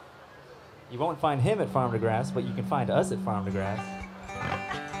 You won't find him at Farm to Grass, but you can find us at Farm to Grass.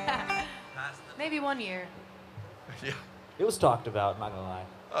 Maybe one year. Yeah. It was talked about, not gonna lie.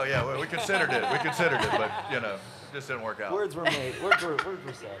 Oh yeah, well, we considered it. We considered it, but you know, it just didn't work out. Words were made. Words were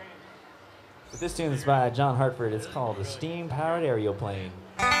said. But this tune is by John Hartford. It's called "The Steam-Powered Aeroplane."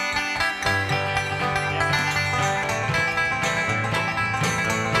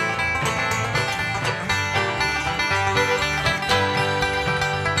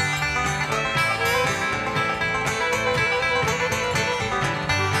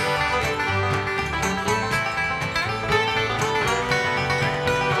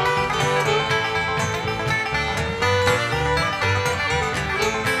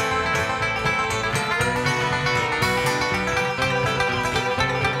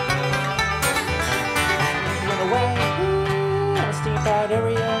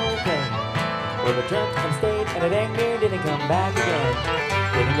 Well, the drunk and stayed, and it anger didn't come back again.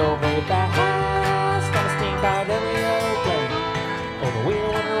 Didn't go very fast on a steam-powered aeroplane. Oh, the wheel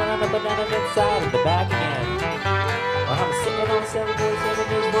went around up and down and inside and the back again. When I was sitting on 747,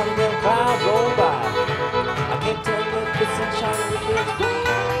 there's one real cloud roll by. I can't tell you if it's sunshine or if it's rain.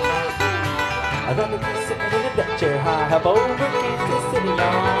 I'd rather be sitting in a deck chair high up over Kansas City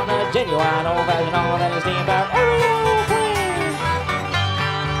on a genuine old-fashioned all-that steam-powered aeroplane.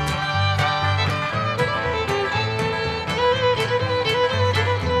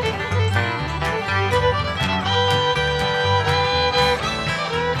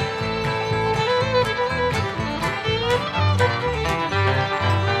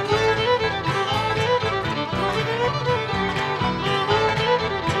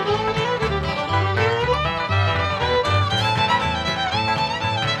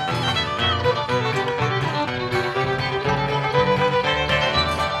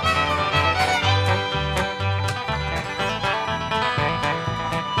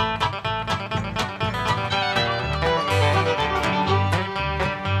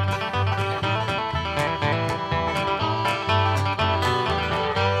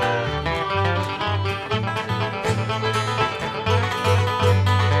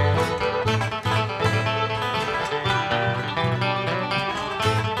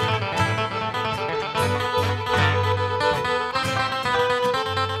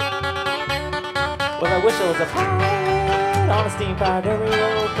 Well, I wish I was a pilot on a steam-powered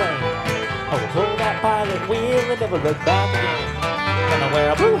aeroplane. I would pull that pilot wheel and never look back again. And I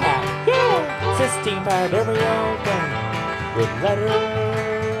wear a blue hat, yeah, it's a steam-powered aeroplane with letters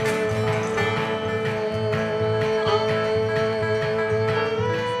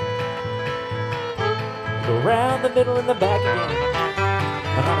middle and the back again.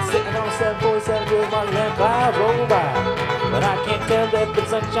 And I'm sitting on a 747 with my lamp cloud roll by. But I can't tell if it's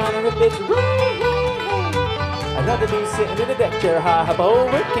sunshine or if it's rain. I'd rather be sitting in a deck chair high up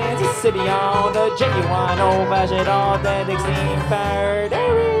over Kansas City on a genuine old-fashioned authentic steam-powered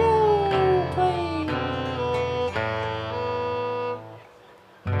aeroplane.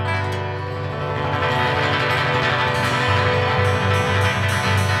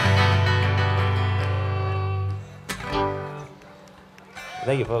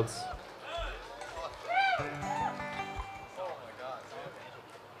 Thank you, folks.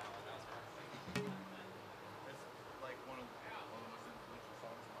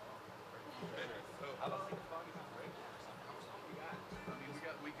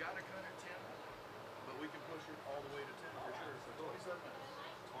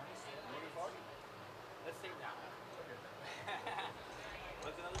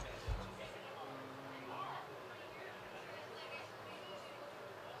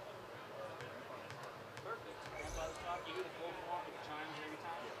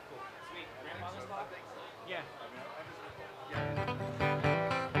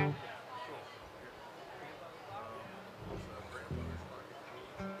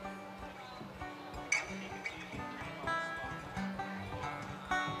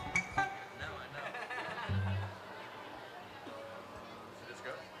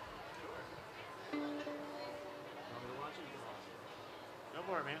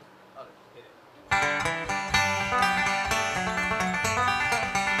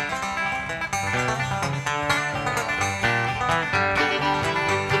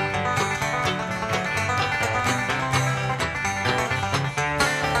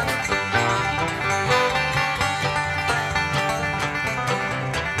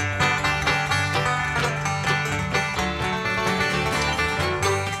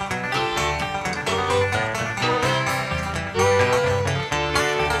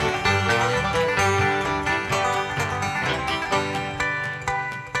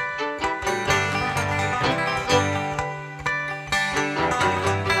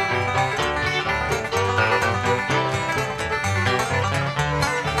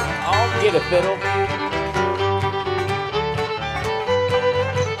 Get a fiddle.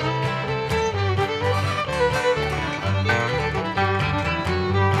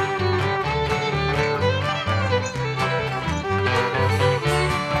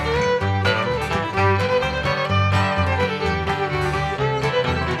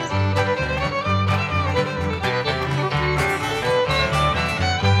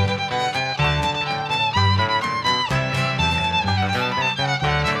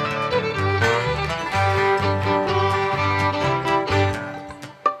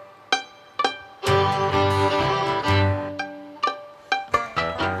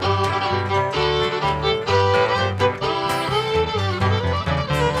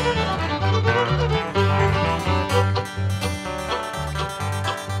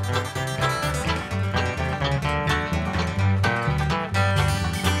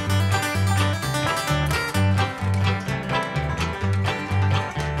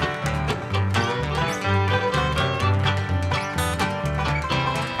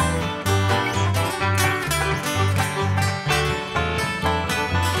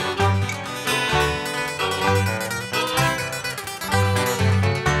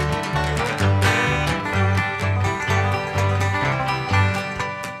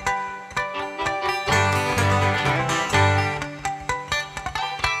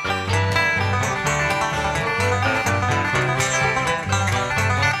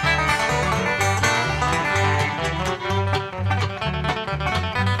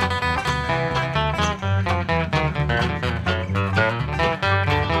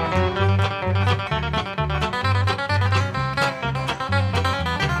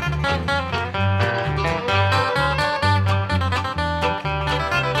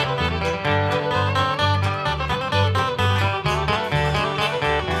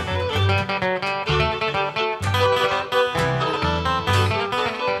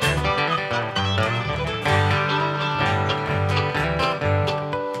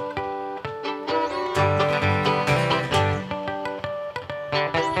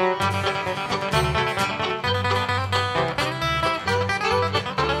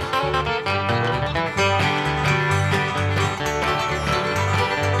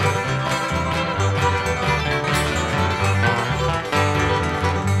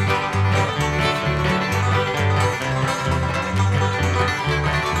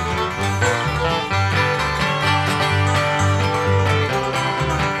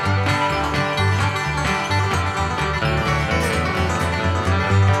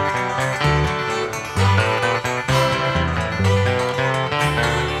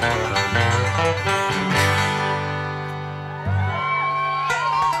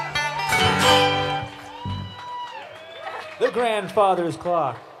 your grandfather's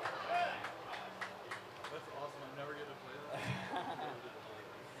clock. That's awesome. I never get to play that.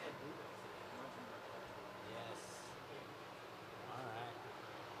 Yes. All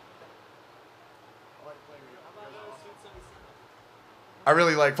right. I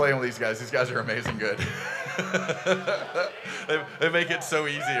really like playing with these guys. These guys are amazing good. they make it so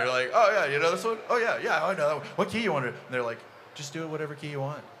easy. You're like, oh yeah, you know this one? Oh yeah, I know that one. What key you want to? And they're like, just do it whatever key you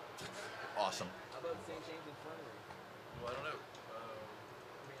want. Awesome. How about St. James Infirmary? Well, I don't know.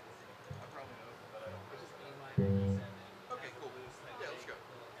 I probably know, but I don't. Okay, cool. Yeah, let's go.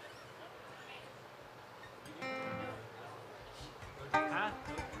 Huh?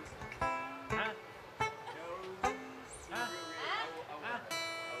 Huh?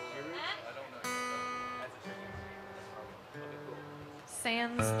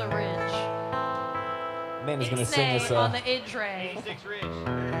 Sans the Ridge. Man is gonna sing us on the Idre.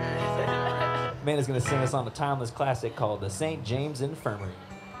 Man is gonna sing us on a timeless classic called the St. James Infirmary.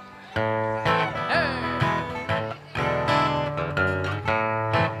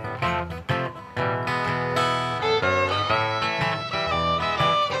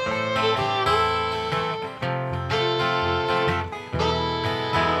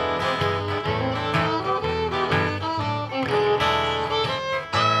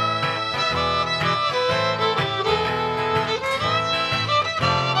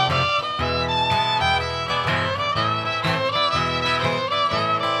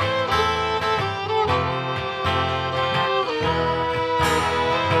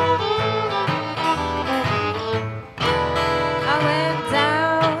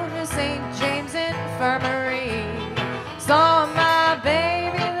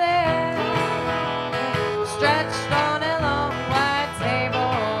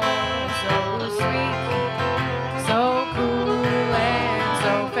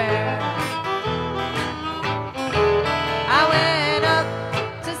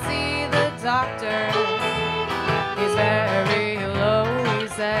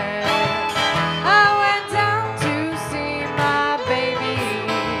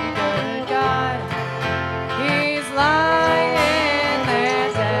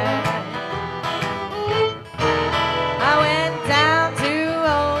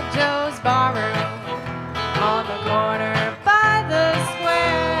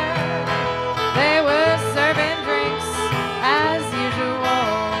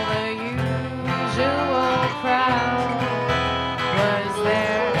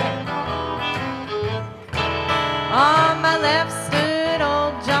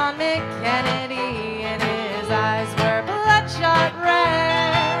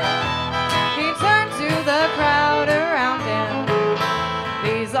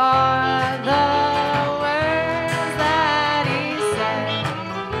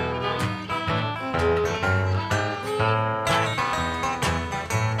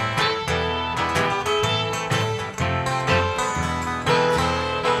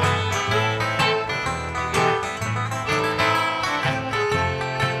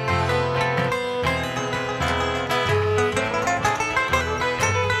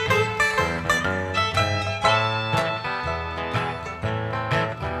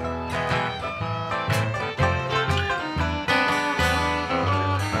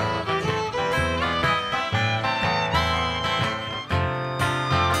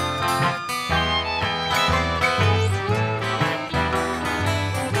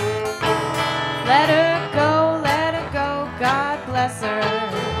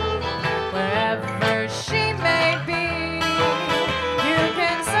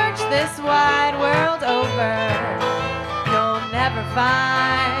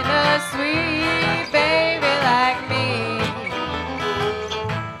 Find a sweet baby like me.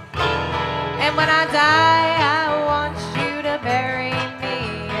 And when I die, I want you to bury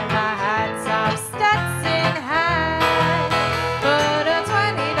me in my high-top Stetson hat. Put a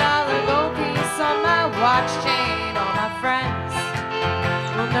 $20 gold piece on my watch chain. All my friends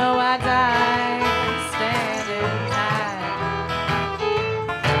will know I died standing high.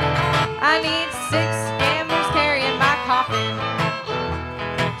 I need 6 gamblers carrying my coffin,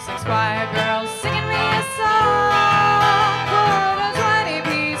 6 choir girls singing me a song.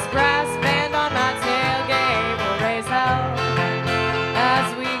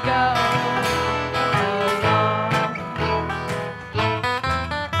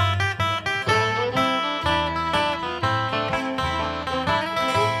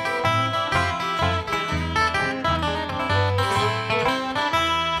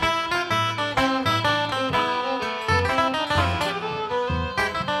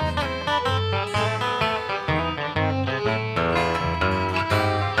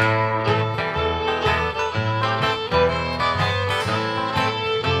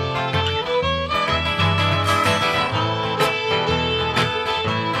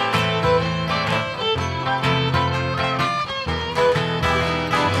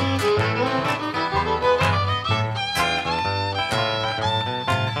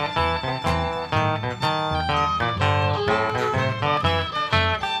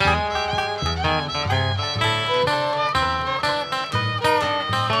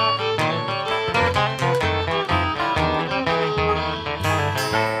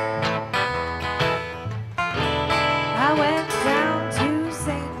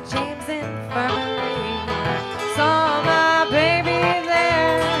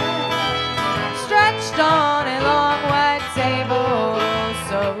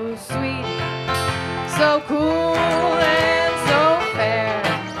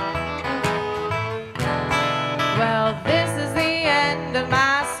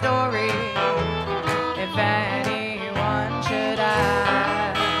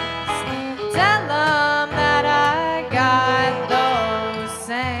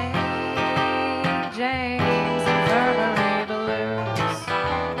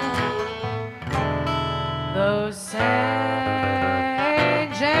 those St.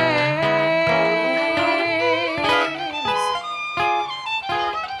 James.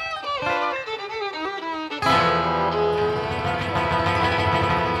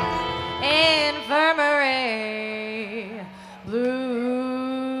 Infirmary Blue.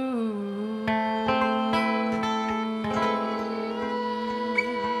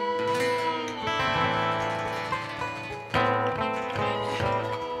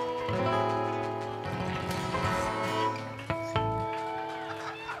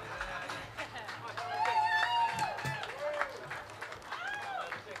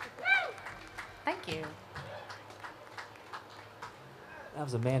 Thank you. That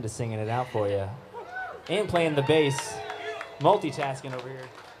was Amanda singing it out for you. And playing the bass. Multitasking over here.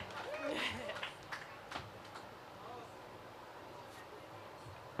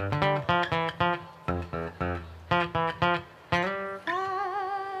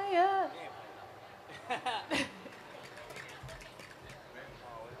 Fire.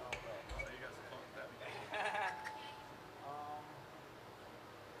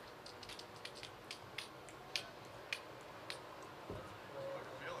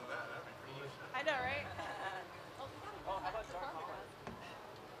 I know, right?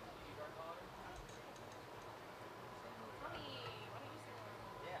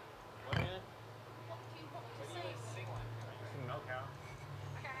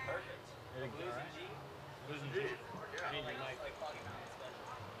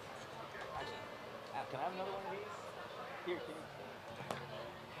 Can I have another one of these? Here, can you?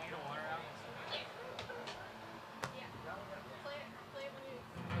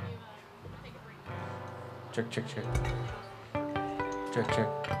 Check, check, check. Check, check.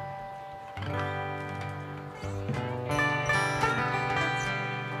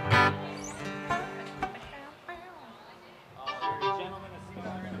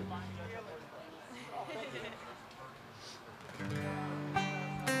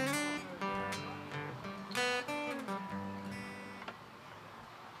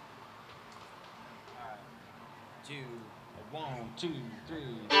 One, two,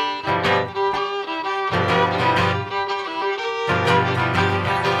 three.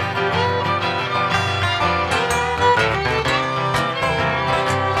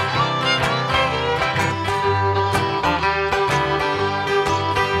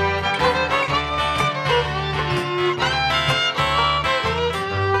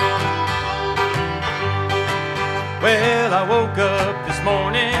 Well, I woke up this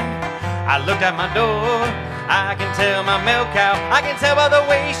morning, I looked at my door, I can tell my milk cow, I can tell by the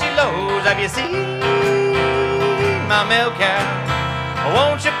way she lows. Have you seen my milk cow?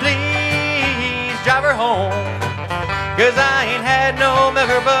 Won't you please drive her home? 'Cause I ain't had no milk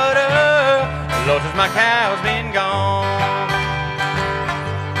or butter, Lord, since my cow's been gone.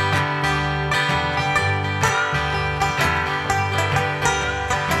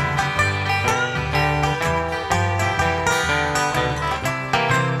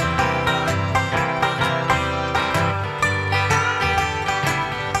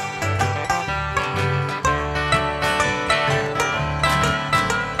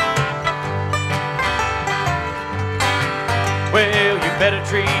 Well, you better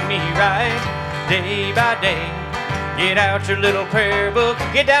treat me right, day by day. Get out your little prayer book,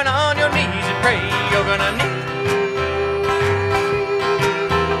 get down on your knees and pray. You're gonna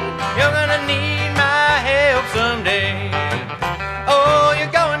need my help someday. Oh,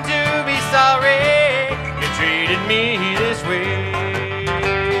 you're going to be sorry you treated me this way.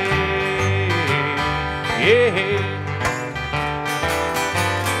 Yeah.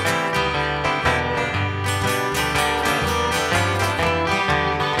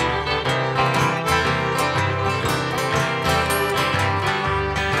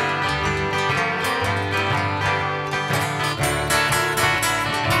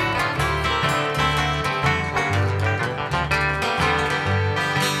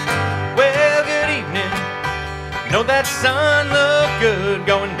 Know that sun looked good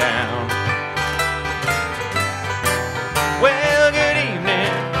going down. Well, good evening.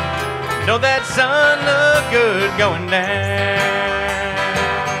 Know that sun looked good going down.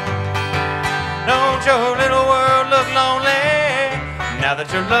 Don't your little world look lonely now that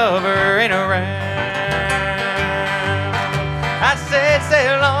your lover ain't around? I said,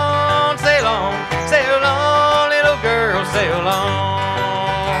 sail on, sail on, sail on, little girl, sail on.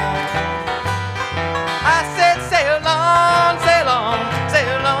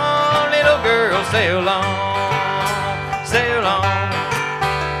 Sail on, sail on.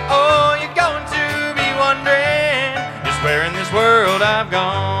 Oh, you're going to be wondering just where in this world I've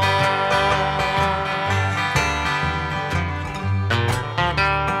gone.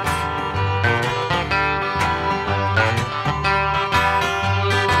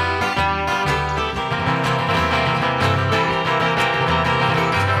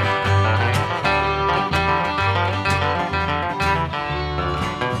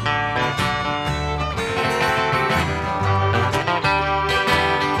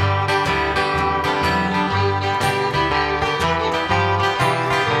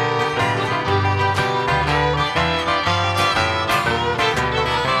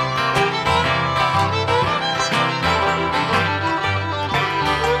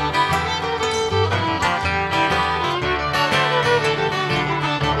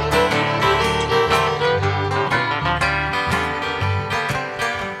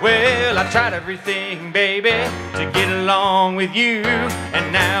 Well, I tried everything, baby, to get along with you.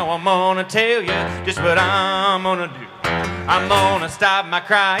 And now I'm gonna tell you just what I'm gonna do. I'm gonna stop my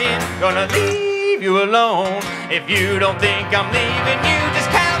crying, gonna leave you alone. If you don't think I'm leaving you,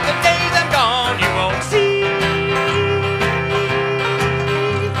 just count the days I'm gone. You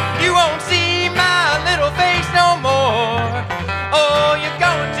won't see my little face no more. Oh, you're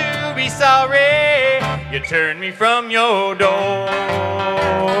going to be sorry you turned me from your door.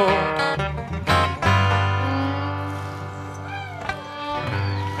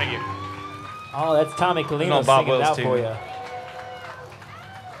 Thank you. Oh, that's Tommy Colino No, Bob singing it Wills out too. for you.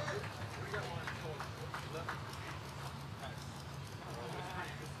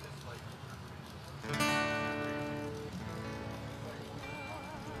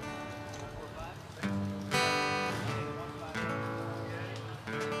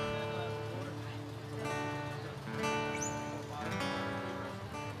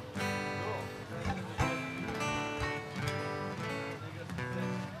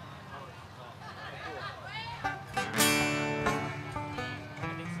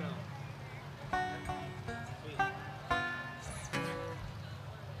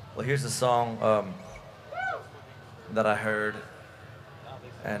 Well, here's a song that I heard,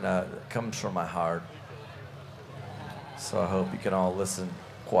 and it comes from my heart. So I hope you can all listen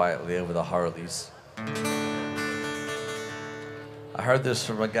quietly over the Harleys. I heard this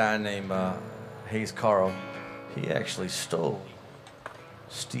from a guy named Hayes Carl. He actually stole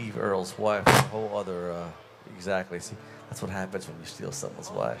Steve Earle's wife, a whole other, exactly. See, that's what happens when you steal someone's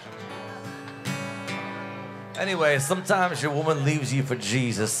wife. Anyway, sometimes your woman leaves you for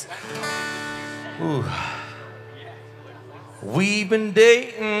Jesus. Ooh. We've been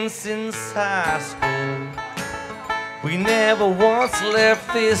dating since high school. We never once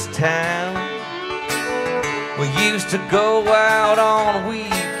left this town. We used to go out on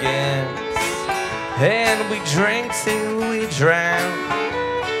weekends, and we drink till we drown.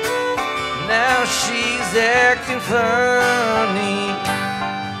 Now she's acting funny,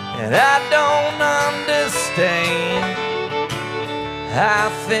 and I don't understand. I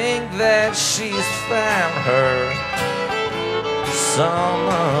think that she's found her some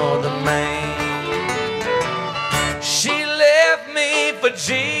other man. She left me for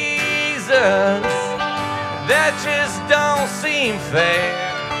Jesus. That just don't seem fair.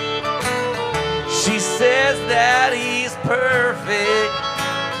 She says that he's perfect.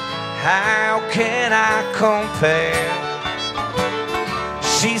 How can I compare?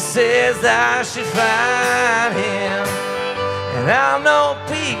 She says I should find him, and I'll know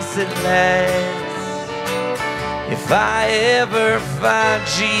peace at last. If I ever find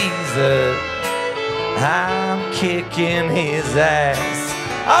Jesus, I'm kicking his ass.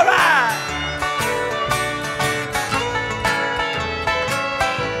 All right!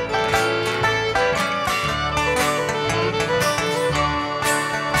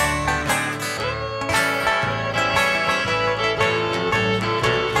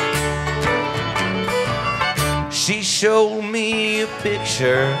 She showed me a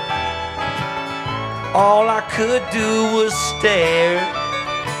picture. All I could do was stare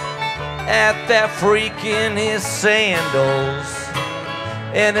at that freak in his sandals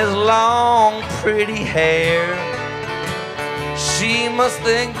and his long, pretty hair. She must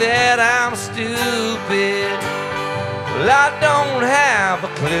think that I'm stupid. Well, I don't have a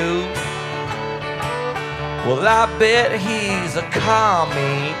clue. Well, I bet he's a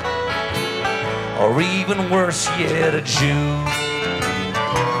commie, or even worse yet, a Jew.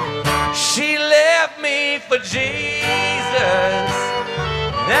 She left me for Jesus.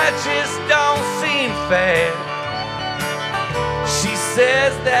 That just don't seem fair. She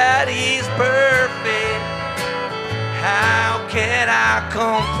says that he's perfect. How can I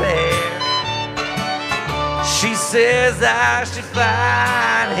compare? She says I should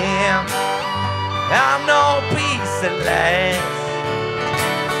find him. I'm no peace at last.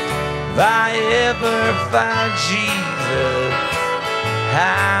 If I ever find Jesus,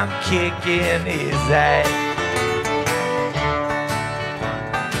 I'm kicking his ass.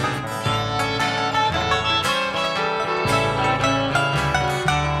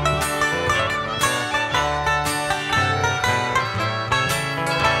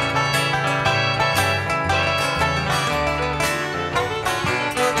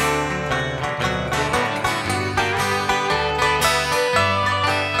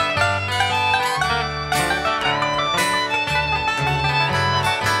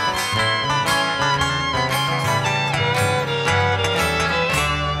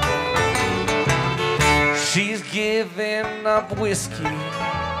 She's giving up whiskey,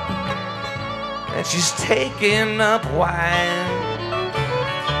 and she's taking up wine.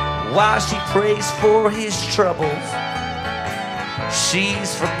 while she prays for his troubles.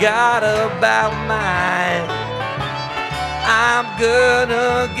 She's forgot about mine. I'm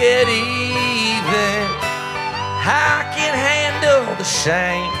gonna get even. I can handle the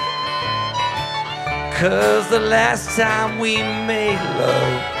shame, 'cause the last time we made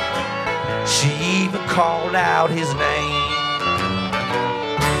love, she even called out his name.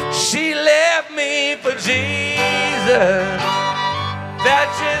 She left me for Jesus. That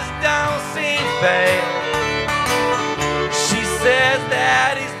just don't seem fair. She says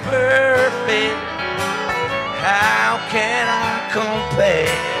that he's perfect. How can I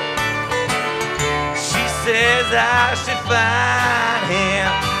compare? She says I should find him.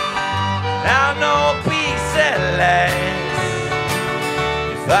 I'll know peace at last.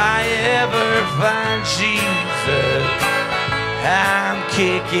 If I ever find Jesus, I'm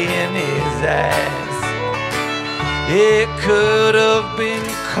kicking his ass. It could have been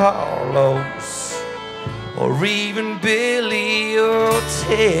Carlos, or even Billy or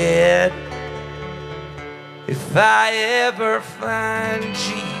Ted. If I ever find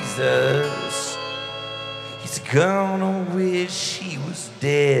Jesus, he's gonna wish he was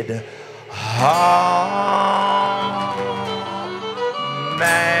dead. Oh,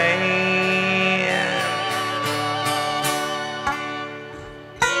 man.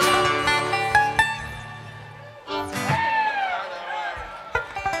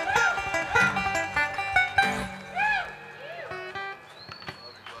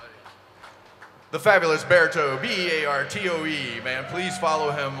 The fabulous Berto, B-E-A-R-T-O-E, man. Please follow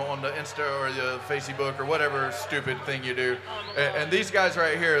him on the Insta or the Facebook or whatever stupid thing you do. And these guys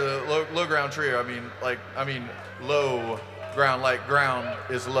right here, the low ground trio, I mean low ground, like ground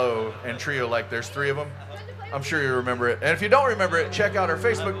is low, and trio like there's three of them. I'm sure you remember it. And if you don't remember it, check out our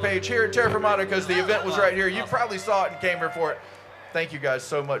Facebook page here at Terra Fermata, because the event was right here. You probably saw it and came here for it. Thank you guys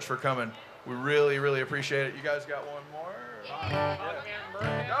so much for coming. We really, really appreciate it. You guys got one more? Yeah.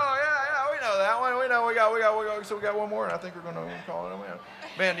 Oh, yeah, we know that one. We know we got one more, and I think we're going to call it a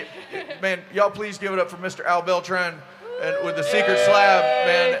win. Man, y'all please give it up for Mr. Al Beltran and with the Secret Slab,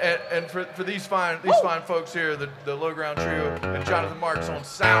 man, and for these fine folks here, the Low Ground Trio, and Jonathan Marks on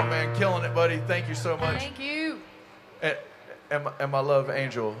sound, man, killing it, buddy. Thank you so much. Thank you. And my love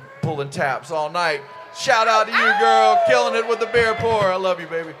Angel pulling taps all night. Shout out to you, girl, killing it with the beer pour. I love you,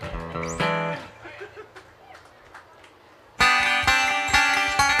 baby.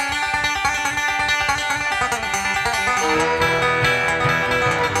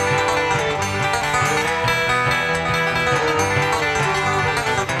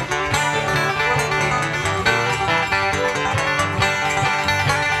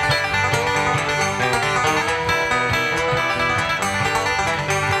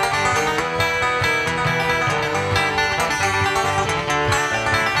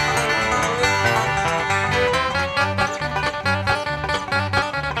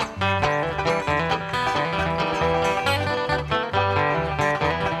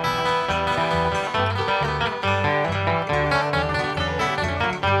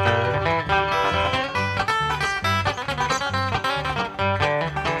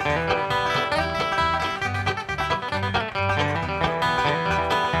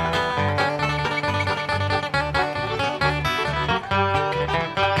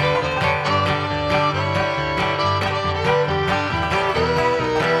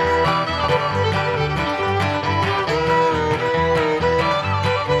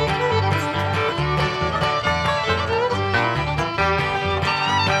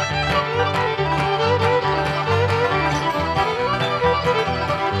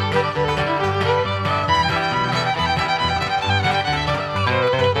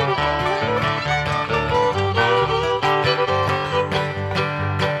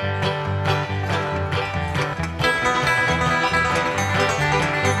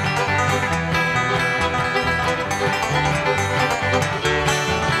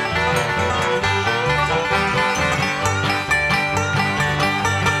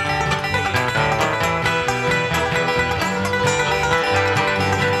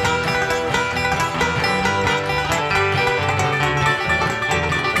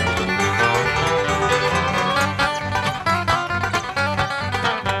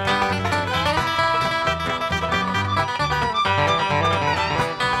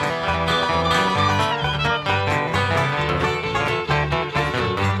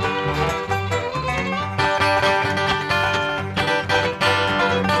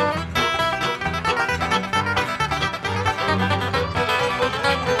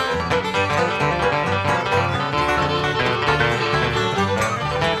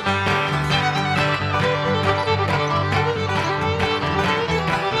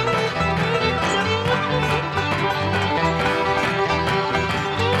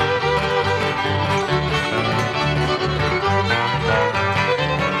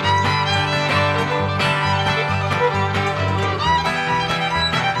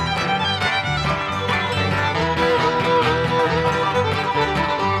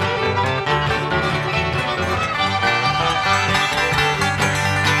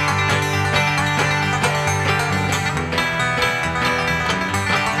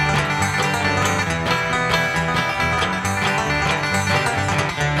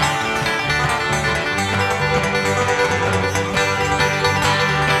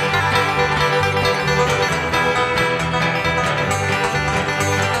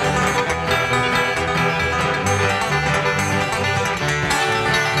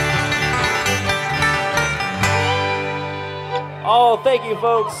 Thank you,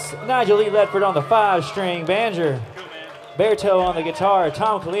 folks. Nigel Lee Ledford on the 5-string banjo. Berto on the guitar.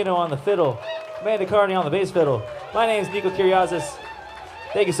 Tom Colino on the fiddle. Amanda Carney on the bass fiddle. My name is Nico Kyriazis.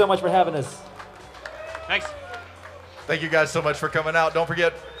 Thank you so much for having us. Thanks. Thank you guys so much for coming out. Don't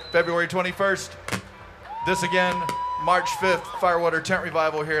forget, February 21st, this again, March 5th, Firewater Tent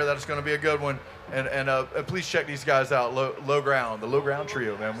Revival here. That is going to be a good one. And please check these guys out, Low Ground, the Low Ground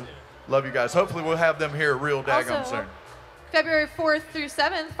Trio, man. We love you guys. Hopefully we'll have them here real daggum soon. February 4th through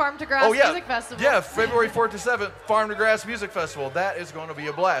 7th, Farm to Grass Music Festival. Yeah, February 4th to 7th, Farm to Grass Music Festival. That is going to be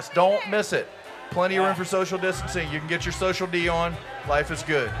a blast. Don't miss it. Plenty of room for social distancing. You can get your social D on. Life is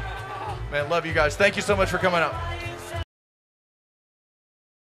good. Man, love you guys. Thank you so much for coming out.